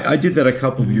 I did that a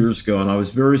couple of years ago, and I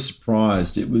was very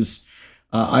surprised. It was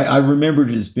I remembered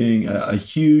it as being a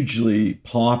hugely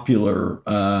popular,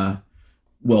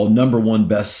 number one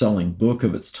best-selling book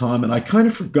of its time, and I kind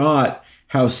of forgot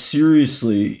how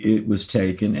seriously it was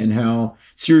taken and how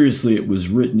seriously it was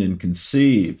written and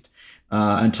conceived.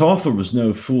 And Toffler was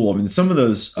no fool. I mean, some of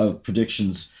those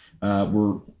predictions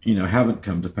haven't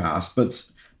come to pass, but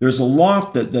there's a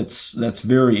lot that's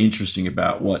very interesting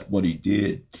about what he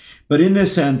did. But in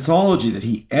this anthology that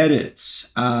he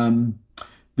edits,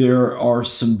 there are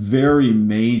some very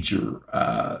major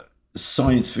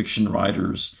science fiction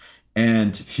writers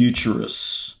and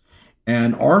futurists.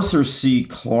 And Arthur C.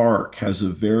 Clarke has a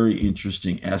very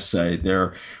interesting essay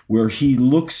there where he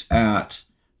looks at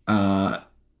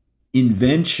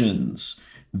inventions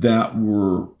that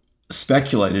were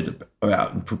speculated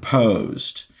about and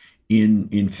proposed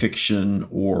in fiction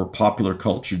or popular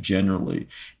culture generally,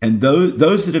 and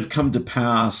those that have come to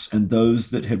pass and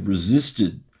those that have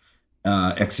resisted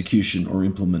execution or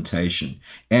implementation,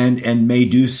 and may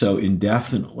do so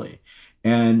indefinitely.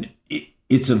 And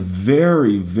it's a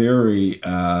very, very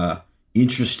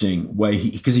interesting way,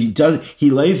 because he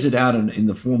lays it out in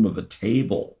the form of a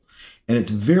table, and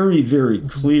it's very, very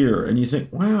clear. And you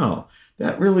think, wow,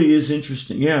 that really is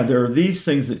interesting. Yeah, there are these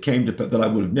things that came to that I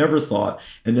would have never thought,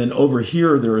 and then over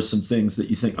here there are some things that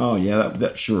you think, oh yeah,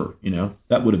 that sure,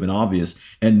 that would have been obvious,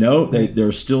 and no,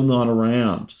 they're still not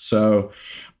around. So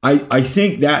I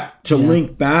think that to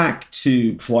link back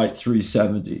to Flight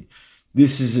 370,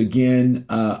 this is again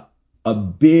a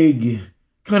big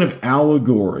kind of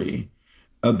allegory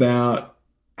about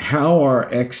how our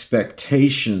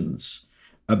expectations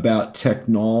about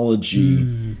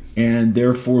technology and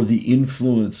therefore the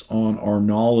influence on our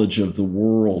knowledge of the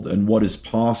world and what is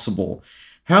possible,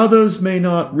 how those may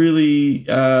not really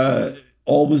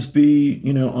always be,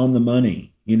 on the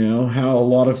money, how a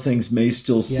lot of things may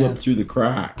still slip through the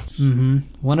cracks. Mm-hmm.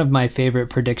 One of my favorite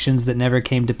predictions that never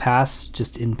came to pass,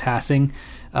 just in passing,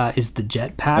 is the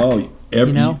jetpack.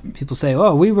 People say,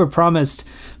 oh, we were promised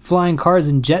flying cars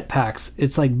and jetpacks.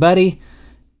 It's like, buddy,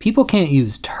 people can't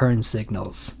use turn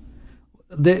signals.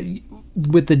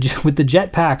 With the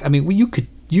jetpack, I mean, you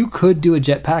could do a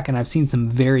jetpack, and I've seen some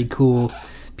very cool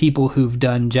people who've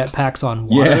done jetpacks on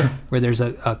water, where there's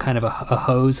a kind of a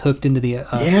hose hooked into the.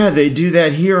 They do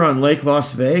that here on Lake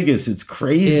Las Vegas. It's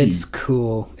crazy. It's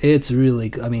cool. It's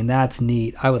really. I mean, that's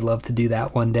neat. I would love to do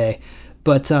that one day.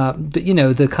 But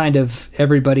the kind of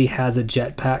everybody has a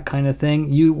jetpack kind of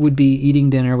thing. You would be eating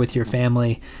dinner with your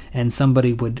family, and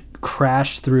somebody would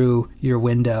crash through your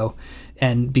window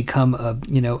and become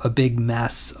a big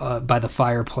mess by the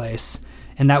fireplace,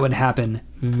 and that would happen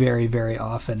very, very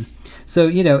often. So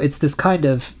it's this kind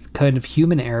of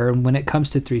human error. And when it comes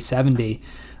to 370,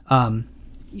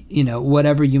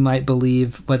 whatever you might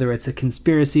believe, whether it's a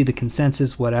conspiracy, the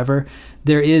consensus, whatever,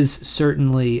 there is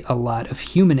certainly a lot of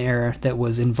human error that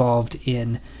was involved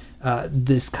in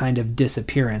this kind of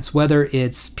disappearance, whether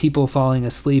it's people falling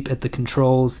asleep at the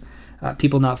controls,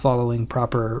 people not following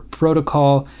proper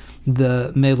protocol,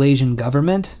 the Malaysian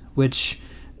government, which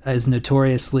is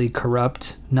notoriously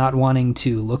corrupt, not wanting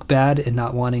to look bad and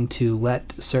not wanting to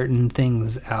let certain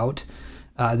things out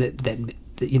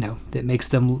that makes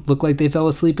them look like they fell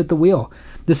asleep at the wheel.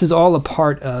 This is all a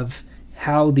part of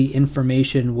how the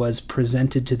information was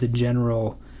presented to the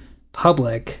general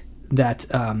public that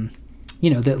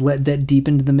that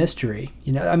deepened the mystery.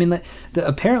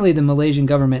 Apparently the Malaysian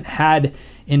government had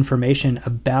information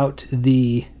about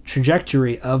the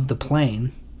trajectory of the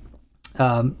plane,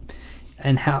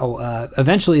 and how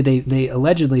eventually they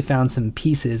allegedly found some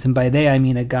pieces, and by they I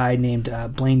mean a guy named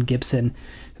Blaine Gibson,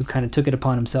 who kind of took it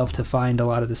upon himself to find a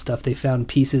lot of the stuff. They found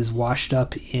pieces washed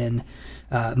up in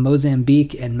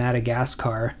Mozambique and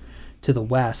Madagascar to the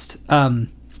west.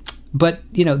 But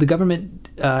the government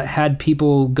had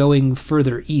people going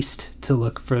further east to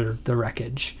look for the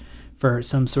wreckage for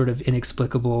some sort of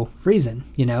inexplicable reason,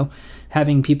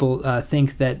 having people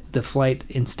think that the flight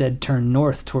instead turned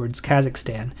north towards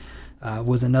Kazakhstan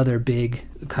was another big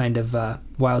kind of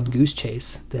wild goose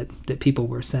chase that people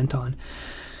were sent on.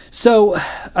 So,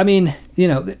 I mean,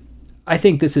 I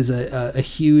think this is a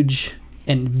huge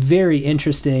and very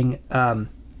interesting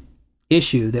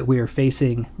issue that we are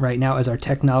facing right now as our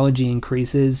technology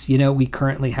increases. We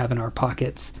currently have in our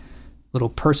pockets little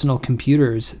personal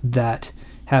computers that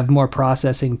have more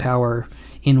processing power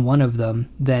in one of them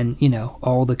than,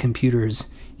 all the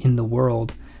computers in the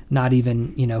world, not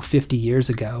even, 50 years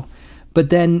ago. But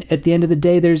then at the end of the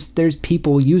day, there's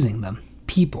people using them.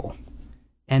 People.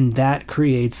 And that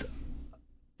creates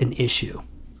an issue,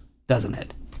 doesn't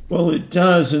it? Well, it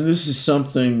does, and this is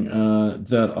something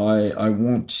that I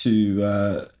want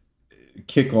to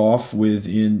kick off with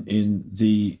in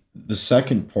the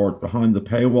second part, Behind the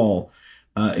Paywall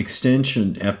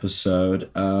extension episode,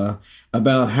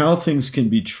 about how things can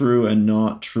be true and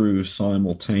not true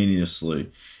simultaneously,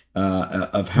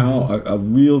 of how a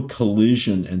real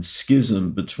collision and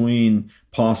schism between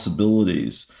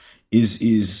possibilities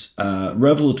is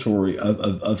revelatory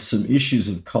of some issues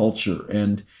of culture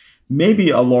and maybe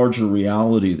a larger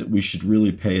reality that we should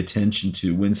really pay attention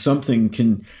to when something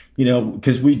can,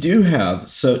 because we do have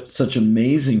such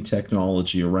amazing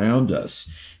technology around us,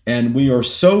 and we are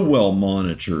so well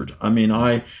monitored. I mean,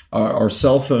 our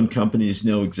cell phone companies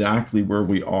know exactly where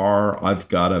we are. I've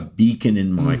got a beacon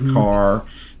in my car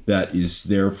that is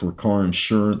there for car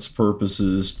insurance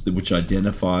purposes, which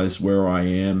identifies where I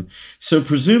am. So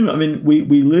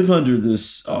we live under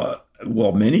this,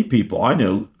 many people I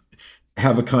know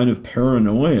have a kind of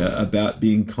paranoia about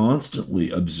being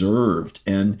constantly observed,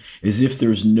 and as if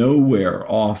there's nowhere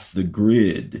off the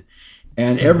grid.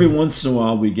 And every once in a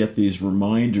while we get these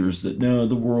reminders that no,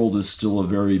 the world is still a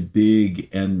very big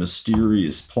and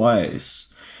mysterious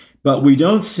place. But we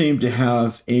don't seem to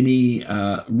have any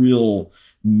real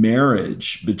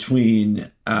marriage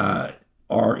between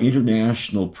our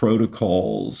international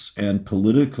protocols and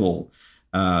political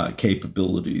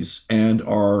capabilities and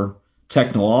our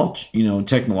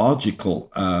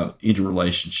technological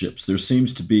interrelationships. There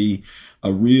seems to be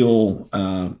a real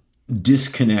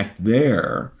disconnect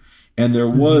there. And there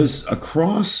was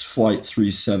across Flight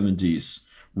 370's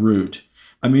route,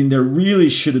 there really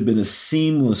should have been a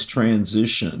seamless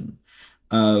transition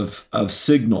of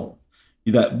signal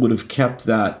that would have kept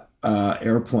that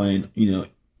airplane,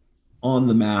 on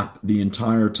the map the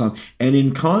entire time and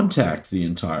in contact the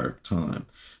entire time.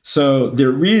 So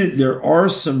there are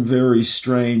some very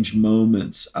strange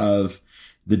moments of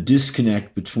the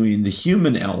disconnect between the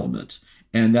human element,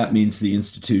 and that means the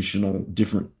institutional,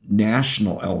 different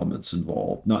national elements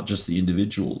involved, not just the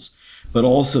individuals, but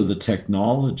also the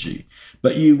technology.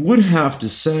 But you would have to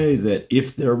say that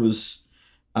if there was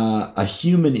a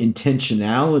human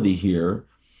intentionality here,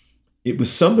 it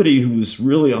was somebody who was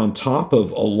really on top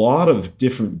of a lot of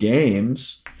different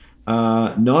games,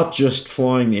 not just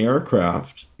flying the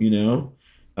aircraft,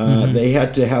 They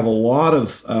had to have a lot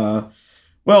of,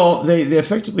 they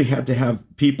effectively had to have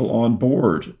people on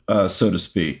board, so to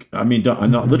speak.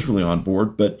 Not literally on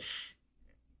board, but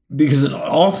because an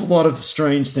awful lot of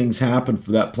strange things happened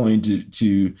for that plane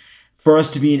for us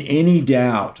to be in any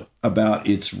doubt about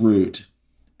its route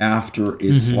after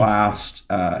its last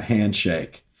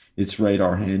handshake, its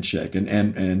radar handshake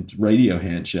and radio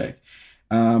handshake.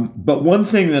 But one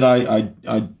thing that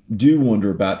I do wonder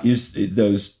about is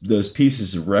those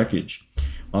pieces of wreckage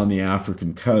on the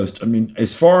African coast.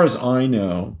 As far as I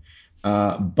know,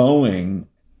 Boeing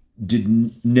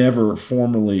never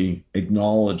formally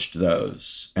acknowledged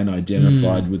those and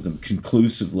identified with them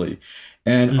conclusively.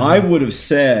 And I would have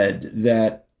said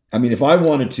that, if I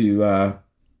wanted to,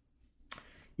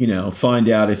 find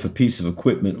out if a piece of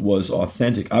equipment was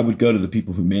authentic, I would go to the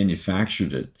people who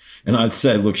manufactured it. And I'd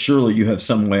say, look, surely you have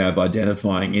some way of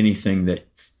identifying anything that,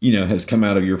 has come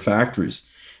out of your factories.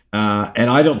 And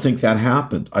I don't think that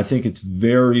happened. I think it's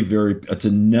very, very, it's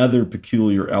another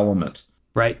peculiar element.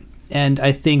 Right. And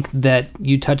I think that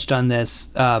you touched on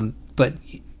this, but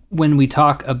when we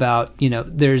talk about,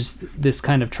 there's this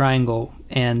kind of triangle,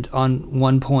 and on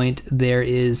one point there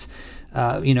is,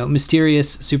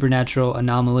 mysterious supernatural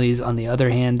anomalies. On the other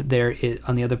hand,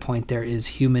 on the other point, there is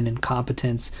human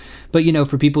incompetence. But,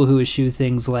 for people who eschew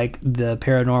things like the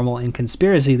paranormal and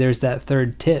conspiracy, there's that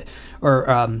third tip,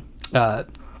 or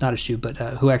not eschew, but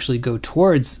who actually go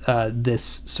towards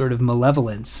this sort of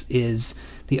malevolence is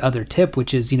the other tip,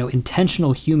 which is,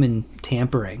 intentional human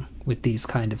tampering with these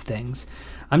kind of things.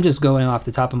 I'm just going off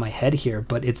the top of my head here,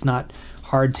 but it's not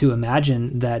hard to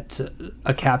imagine that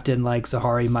a captain like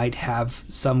Zaharie might have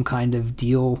some kind of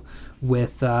deal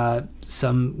with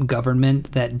some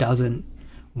government that doesn't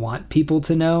want people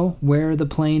to know where the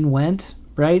plane went,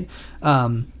 right?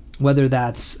 Whether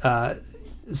that's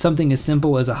something as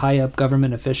simple as a high-up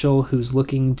government official who's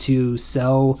looking to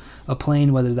sell a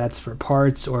plane, whether that's for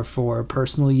parts or for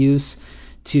personal use,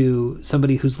 to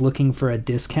somebody who's looking for a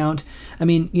discount.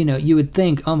 You would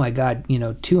think, oh my God,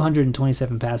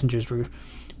 227 passengers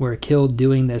were killed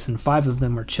doing this, and 5 of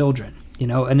them were children,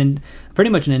 and then pretty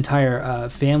much an entire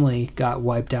family got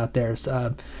wiped out there.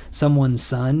 Someone's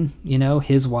son,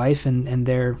 his wife and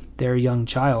their young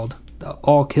child,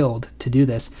 all killed to do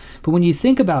this. But when you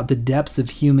think about the depths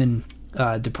of human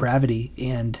depravity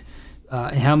and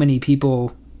how many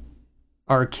people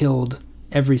are killed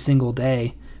every single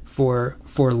day for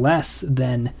less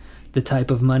than the type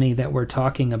of money that we're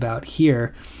talking about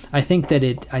here, I think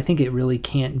it really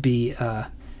can't be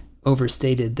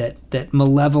overstated that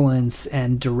malevolence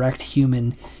and direct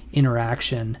human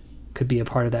interaction could be a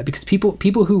part of that, because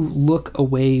people who look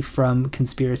away from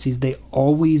conspiracies, they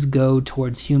always go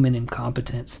towards human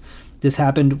incompetence. This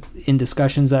happened in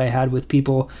discussions that I had with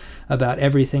people about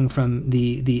everything from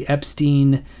the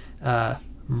Epstein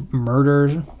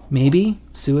murder, maybe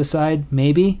suicide,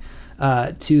 maybe,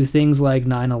 to things like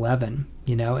 9/11.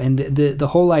 And the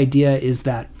whole idea is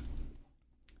that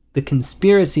the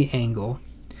conspiracy angle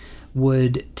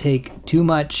would take too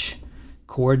much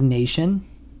coordination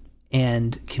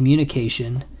and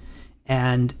communication,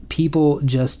 and people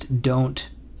just don't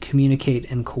communicate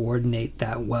and coordinate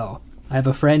that well. I have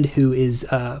a friend who is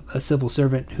a civil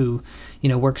servant who,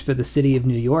 works for the city of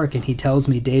New York, and he tells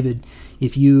me, David,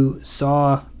 if you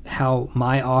saw how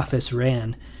my office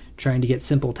ran trying to get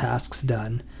simple tasks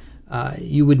done,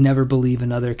 you would never believe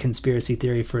another conspiracy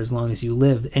theory for as long as you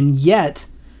lived. And yet,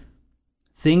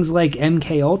 things like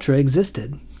MK Ultra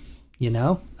existed.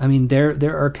 I mean,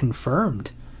 there are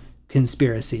confirmed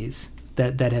conspiracies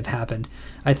that have happened.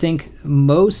 I think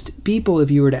most people,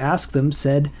 if you were to ask them,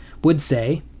 would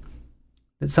say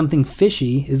that something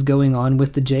fishy is going on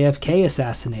with the JFK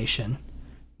assassination.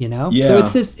 Yeah. So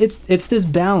it's this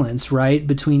balance, right,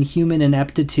 between human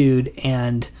ineptitude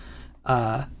and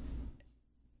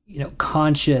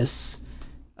conscious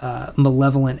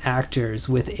malevolent actors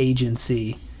with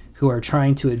agency who are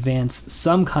trying to advance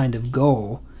some kind of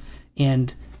goal.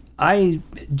 And I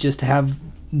just have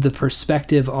the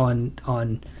perspective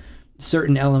on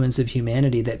certain elements of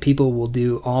humanity that people will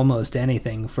do almost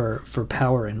anything for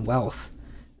power and wealth.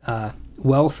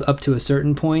 Wealth up to a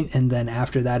certain point, and then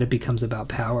after that it becomes about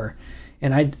power.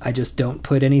 And I just don't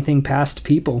put anything past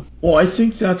people. Well, I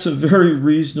think that's a very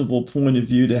reasonable point of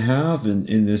view to have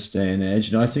in this day and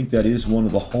age. And I think that is one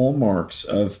of the hallmarks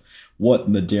of what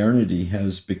modernity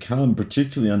has become,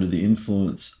 particularly under the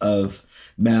influence of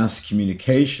mass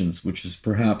communications, which is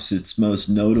perhaps its most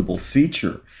notable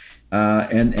feature.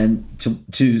 And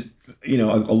to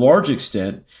a large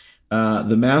extent,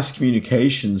 the mass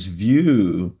communications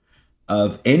view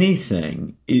of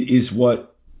anything is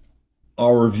what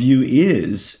our view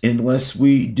is, unless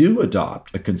we do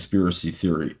adopt a conspiracy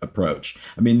theory approach.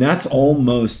 I mean, that's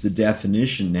almost the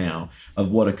definition now of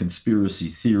what a conspiracy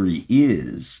theory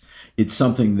is. It's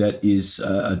something that is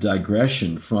a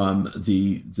digression from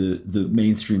the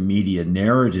mainstream media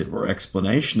narrative or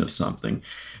explanation of something.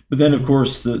 But then, of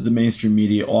course, the mainstream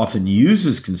media often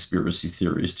uses conspiracy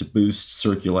theories to boost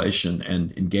circulation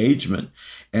and engagement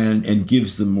and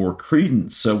gives them more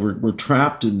credence. So we're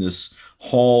trapped in this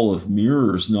hall of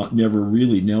mirrors, never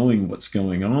really knowing what's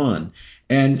going on.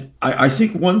 And I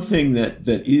think one thing that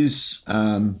is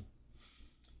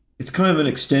it's kind of an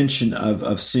extension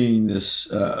of seeing this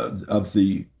of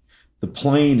the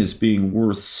plane as being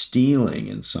worth stealing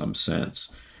in some sense,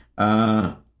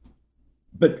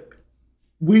 but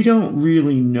we don't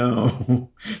really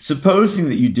know. Supposing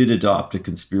that you did adopt a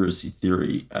conspiracy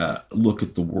theory look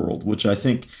at the world, which I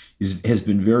think has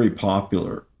been very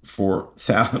popular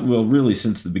really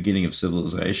since the beginning of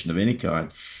civilization of any kind,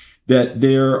 that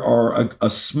there are a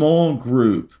small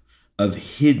group of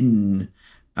hidden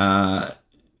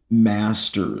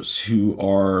masters who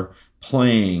are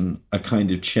playing a kind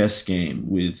of chess game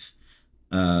with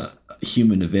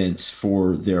human events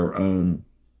for their own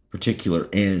particular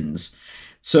ends.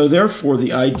 So therefore,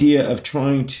 the idea of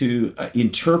trying to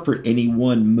interpret any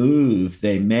one move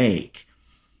they make,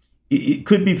 it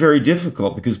could be very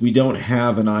difficult because we don't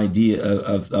have an idea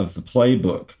of the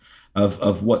playbook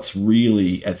of what's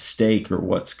really at stake or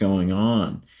what's going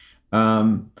on.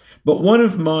 But one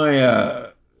of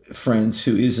my friends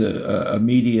who is a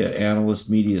media analyst,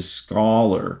 media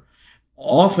scholar,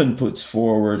 often puts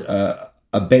forward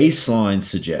a baseline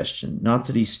suggestion, not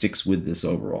that he sticks with this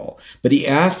overall, but he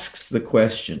asks the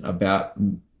question about,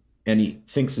 and he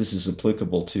thinks this is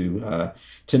applicable to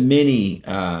many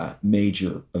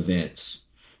major events.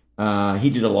 He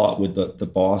did a lot with the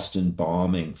Boston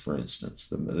bombing, for instance,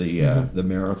 the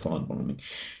marathon bombing.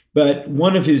 But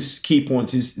one of his key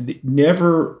points is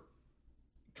never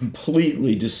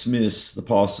completely dismiss the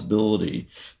possibility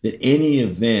that any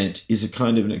event is a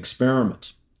kind of an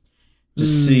experiment to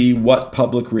see what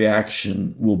public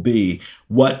reaction will be,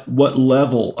 what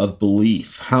level of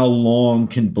belief, how long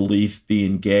can belief be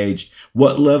engaged,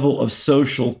 what level of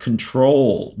social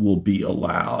control will be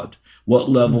allowed, what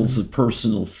levels of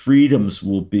personal freedoms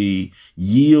will be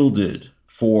yielded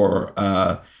for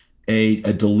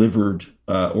a delivered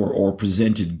or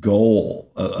presented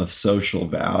goal of social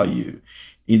value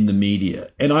in the media.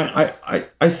 And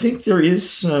I think there is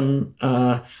some,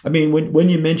 when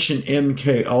you mention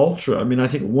MK Ultra, I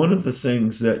think one of the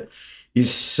things that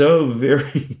is so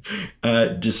very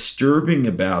disturbing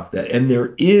about that, and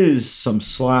there is some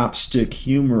slapstick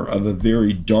humor of a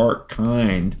very dark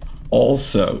kind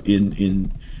also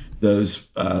in those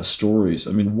stories.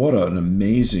 What an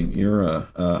amazing era.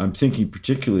 I'm thinking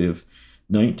particularly of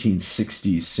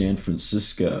 1960s San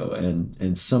Francisco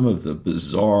and some of the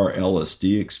bizarre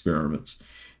LSD experiments.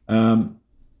 But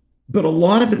a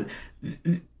lot of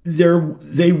it,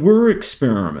 they were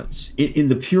experiments in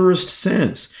the purest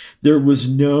sense. There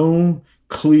was no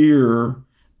clear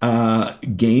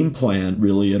game plan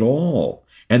really at all.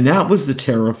 And that was the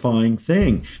terrifying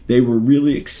thing. They were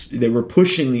really they were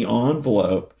pushing the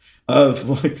envelope of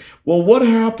like, well, what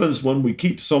happens when we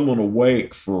keep someone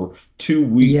awake for 2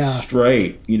 weeks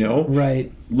straight?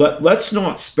 Right. Let's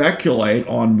not speculate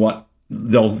on what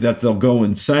they'll go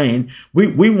insane.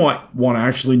 We want to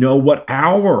actually know what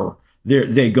hour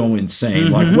they go insane.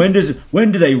 Mm-hmm. Like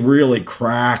when do they really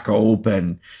crack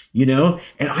open? And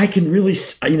I can really,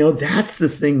 that's the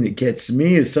thing that gets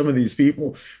me is some of these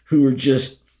people who are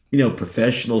just,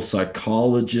 professional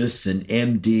psychologists and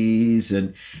MDs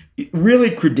and really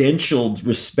credentialed,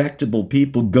 respectable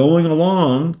people going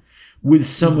along with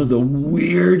some of the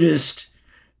weirdest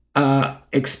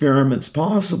experiments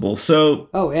possible. So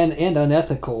and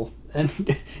unethical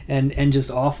and just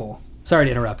awful. Sorry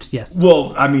to interrupt. Yes.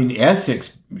 Well, I mean,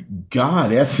 ethics be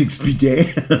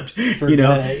damned.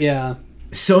 Yeah.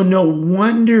 So no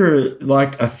wonder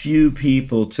like a few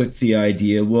people took the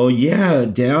idea, well, yeah,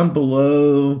 down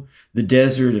below the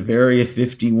desert of Area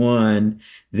 51,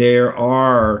 there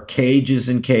are cages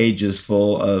and cages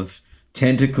full of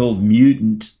tentacled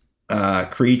mutant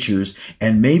creatures,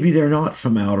 and maybe they're not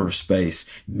from outer space.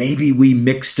 Maybe we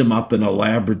mixed them up in a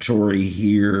laboratory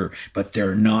here, but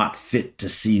they're not fit to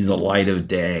see the light of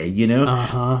day,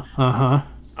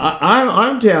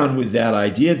 I'm down with that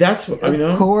idea. That's what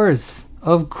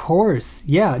Of course.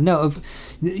 Yeah, no,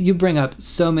 you bring up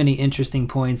so many interesting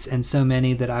points and so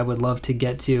many that I would love to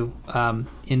get to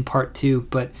in part 2,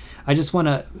 but I just want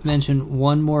to mention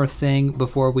one more thing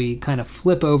before we kind of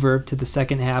flip over to the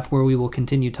second half where we will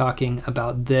continue talking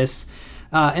about this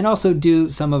and also do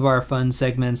some of our fun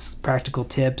segments, practical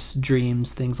tips,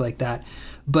 dreams, things like that.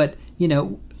 But,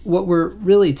 what we're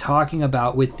really talking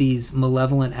about with these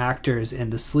malevolent actors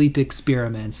and the sleep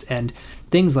experiments and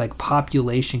things like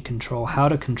population control, how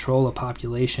to control a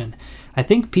population, I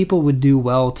think people would do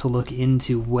well to look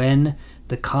into when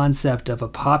the concept of a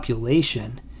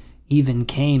population even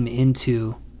came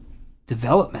into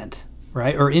development,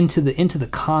 right? Or into the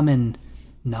common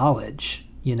knowledge,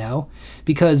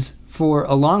 because for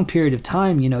a long period of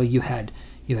time, you had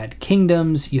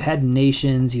kingdoms, you had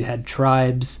nations, you had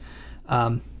tribes,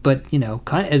 but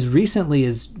kind of as recently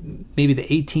as maybe the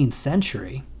 18th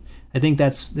century, I think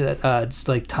it's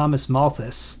like Thomas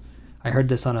Malthus. I heard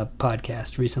this on a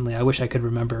podcast recently. I wish I could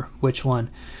remember which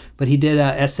one, but he did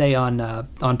an essay on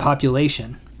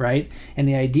population, right? And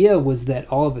the idea was that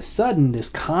all of a sudden this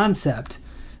concept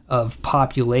of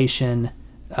population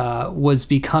was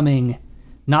becoming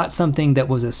not something that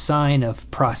was a sign of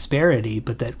prosperity,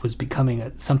 but that was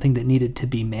becoming something that needed to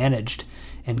be managed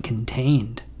and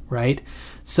contained, right?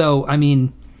 So, I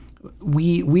mean,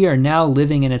 we are now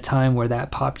living in a time where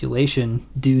that population,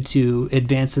 due to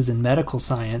advances in medical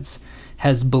science,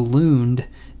 has ballooned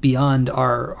beyond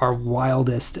our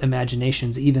wildest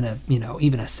imaginations, even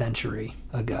a century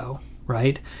ago,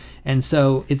 right? And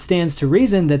so it stands to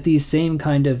reason that these same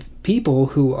kind of people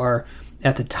who are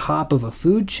at the top of a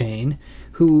food chain,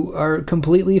 who are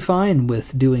completely fine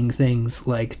with doing things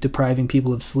like depriving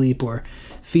people of sleep or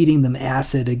feeding them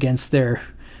acid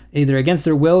either against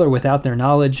their will or without their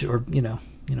knowledge, or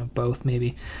both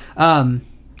maybe,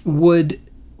 would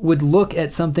look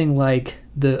at something like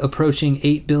the approaching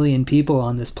 8 billion people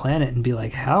on this planet and be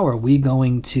like, how are we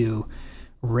going to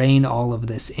rein all of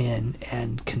this in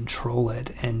and control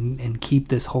it and keep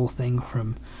this whole thing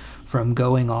from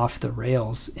going off the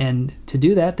rails? And to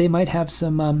do that, they might have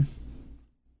some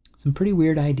pretty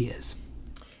weird ideas.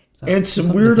 And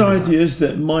some weird ideas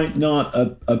that might not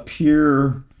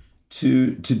appear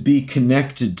to be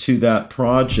connected to that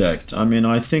project. I mean,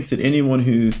 I think that anyone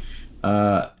who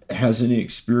has any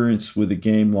experience with a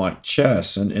game like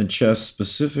chess, and chess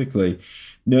specifically,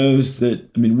 knows that,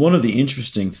 I mean, one of the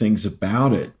interesting things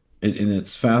about it, and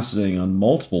it's fascinating on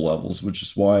multiple levels, which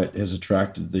is why it has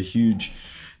attracted the huge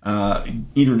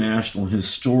international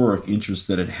historic interest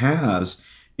that it has,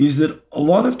 is that a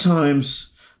lot of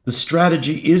times the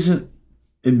strategy isn't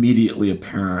immediately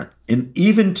apparent. And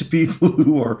even to people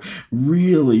who are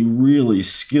really, really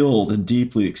skilled and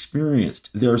deeply experienced,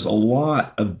 there's a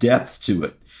lot of depth to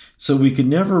it. So we can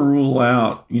never rule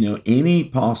out, any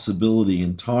possibility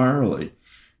entirely.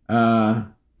 But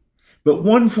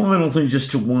one final thing,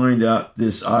 just to wind up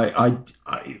this,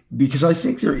 because I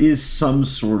think there is some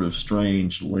sort of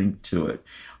strange link to it.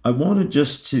 I wanted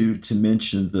just to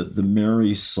mention the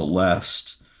Mary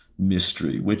Celeste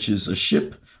mystery, which is a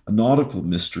nautical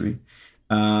mystery.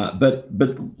 But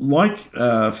like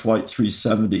Flight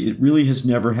 370, it really has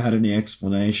never had any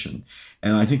explanation,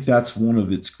 and I think that's one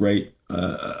of its great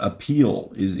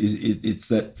appeal. It's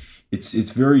that it's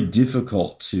very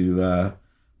difficult to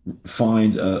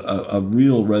find a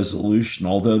real resolution,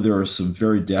 although there are some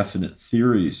very definite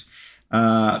theories.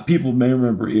 People may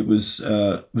remember it was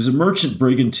a merchant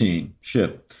brigantine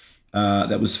ship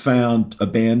that was found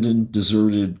abandoned,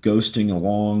 deserted, ghosting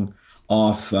along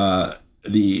off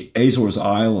the Azores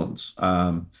Islands,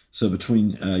 so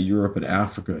between Europe and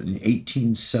Africa in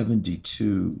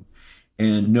 1872.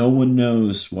 And no one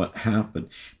knows what happened.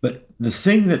 But the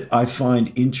thing that I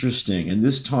find interesting, and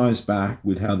this ties back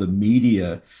with how the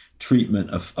media treatment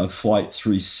of Flight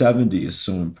 370 is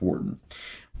so important.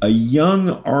 A young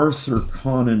Arthur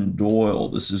Conan Doyle,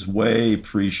 this is way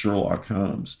pre-Sherlock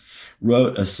Holmes,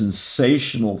 wrote a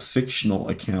sensational fictional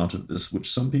account of this,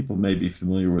 which some people may be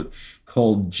familiar with,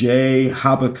 called J.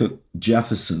 Habakkuk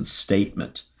Jefferson's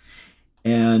Statement.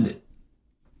 And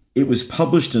it was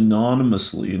published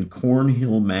anonymously in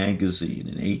Cornhill Magazine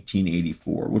in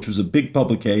 1884, which was a big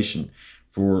publication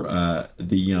for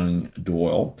the young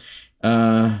Doyle.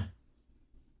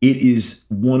 It is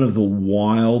one of the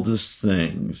wildest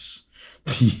things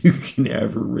you can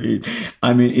ever read.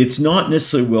 I mean, it's not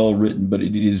necessarily well written, but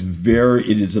it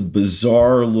is a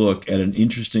bizarre look at an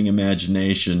interesting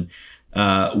imagination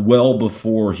well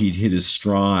before he'd hit his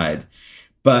stride.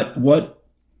 But what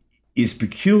is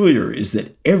peculiar is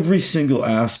that every single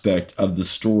aspect of the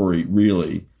story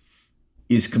really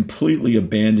is completely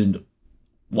abandoned,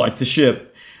 like the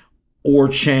ship, or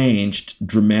changed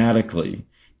dramatically.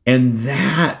 And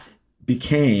that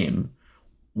became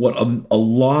what a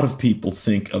lot of people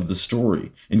think of the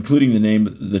story, including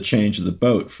the change of the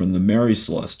boat from the Mary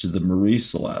Celeste to the Marie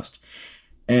Celeste.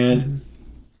 And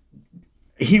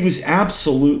he was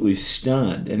absolutely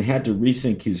stunned and had to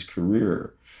rethink his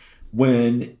career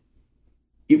when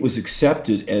it was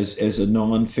accepted as a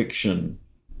nonfiction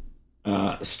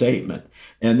statement.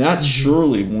 And that's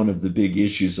surely one of the big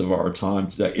issues of our time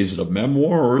today. Is it a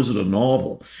memoir or is it a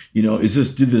novel? You know,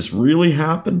 did this really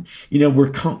happen? You know,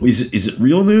 is it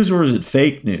real news or is it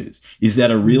fake news? Is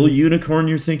that a real unicorn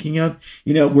you're thinking of?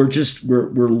 You know,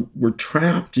 we're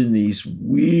trapped in these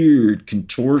weird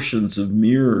contortions of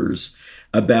mirrors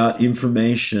about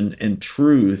information and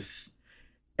truth.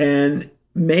 And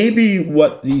maybe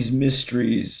what these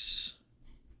mysteries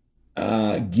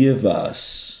give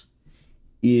us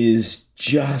is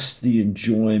just the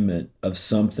enjoyment of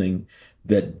something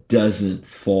that doesn't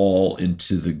fall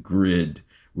into the grid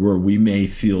where we may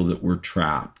feel that we're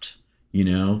trapped. You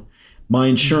know, my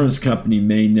insurance company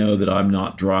may know that I'm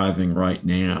not driving right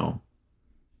now,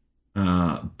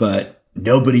 but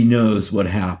nobody knows what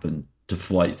happened to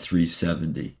Flight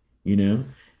 370, you know?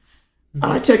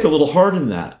 I take a little heart in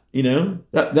that, you know?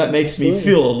 That makes me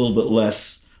feel a little bit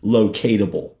less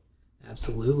locatable.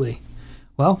 Absolutely.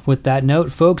 Well, with that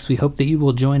note, folks, we hope that you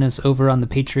will join us over on the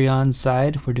Patreon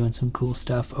side. We're doing some cool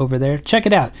stuff over there. Check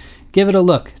it out. Give it a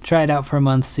look. Try it out for a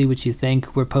month. See what you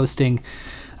think. We're posting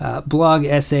blog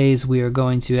essays. We are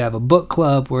going to have a book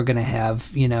club. We're going to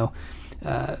have,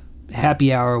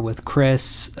 happy hour with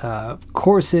Chris,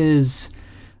 courses.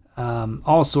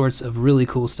 All sorts of really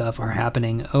cool stuff are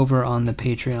happening over on the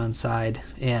Patreon side.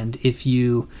 And if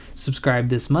you subscribe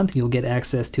this month, you'll get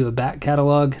access to a back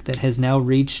catalog that has now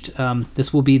reached,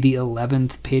 this will be the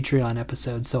 11th Patreon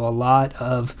episode. So a lot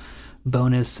of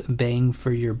bonus bang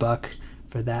for your buck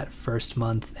for that first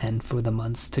month and for the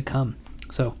months to come.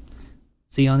 So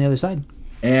see you on the other side.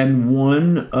 And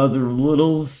one other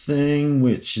little thing,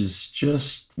 which is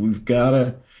just, we've got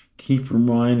to keep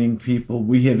reminding people,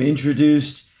 we have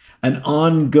introduced an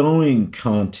ongoing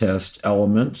contest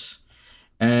element,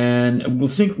 and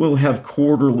we'll have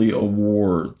quarterly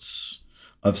awards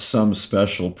of some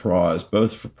special prize,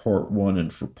 both for part 1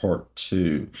 and for part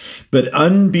 2. But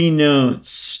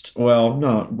unbeknownst, well,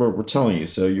 no, we're telling you,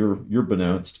 so you're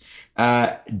beknownst.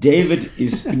 David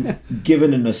is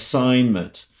given an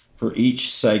assignment for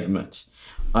each segment.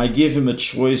 I give him a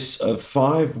choice of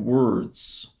 5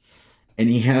 words, and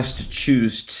he has to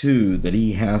choose 2 that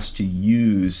he has to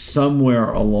use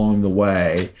somewhere along the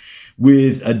way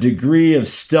with a degree of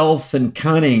stealth and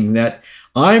cunning that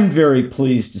I'm very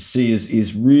pleased to see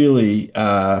is really,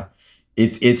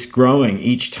 it's growing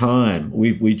each time.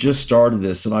 We just started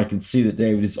this, and I can see that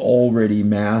David has already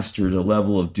mastered a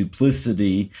level of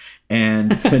duplicity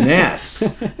and finesse,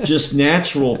 just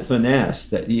natural finesse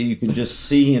that you can just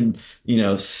see him,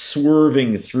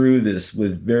 swerving through this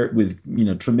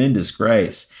with tremendous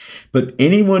grace. But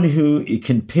anyone who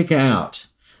can pick out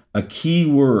a key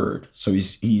word, so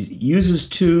he uses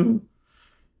 2.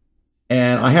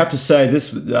 And I have to say,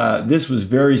 this was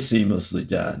very seamlessly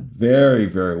done. Very,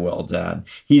 very well done.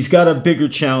 He's got a bigger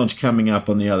challenge coming up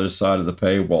on the other side of the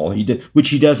paywall, which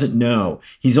he doesn't know.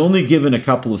 He's only given a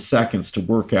couple of seconds to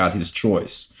work out his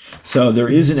choice. So there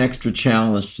is an extra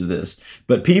challenge to this.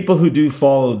 But people who do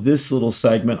follow this little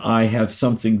segment, I have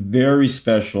something very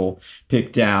special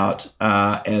picked out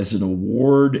as an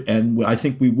award. And I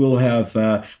think we will have,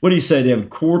 what do you say, they have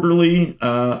quarterly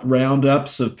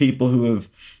roundups of people who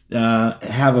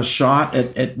have a shot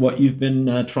at what you've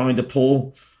been trying to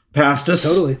pull past us?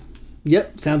 Totally.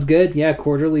 Yep, sounds good. Yeah,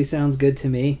 quarterly sounds good to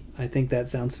me. I think that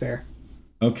sounds fair.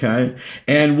 Okay.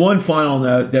 And one final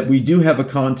note that we do have a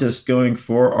contest going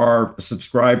for our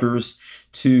subscribers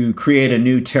to create a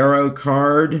new tarot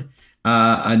card,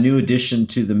 a new addition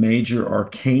to the Major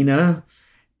Arcana.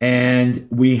 And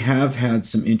we have had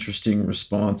some interesting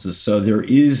responses. So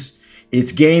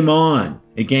it's game on.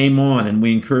 And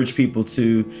we encourage people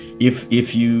to,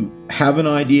 if you have an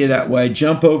idea that way,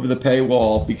 jump over the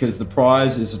paywall, because the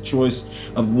prize is a choice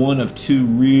of one of two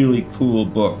really cool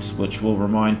books, which we'll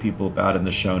remind people about in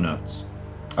the show notes.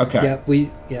 Okay.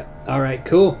 Yeah. All right.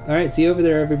 Cool. All right. See you over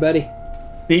there, everybody.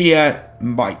 See ya.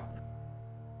 Bye.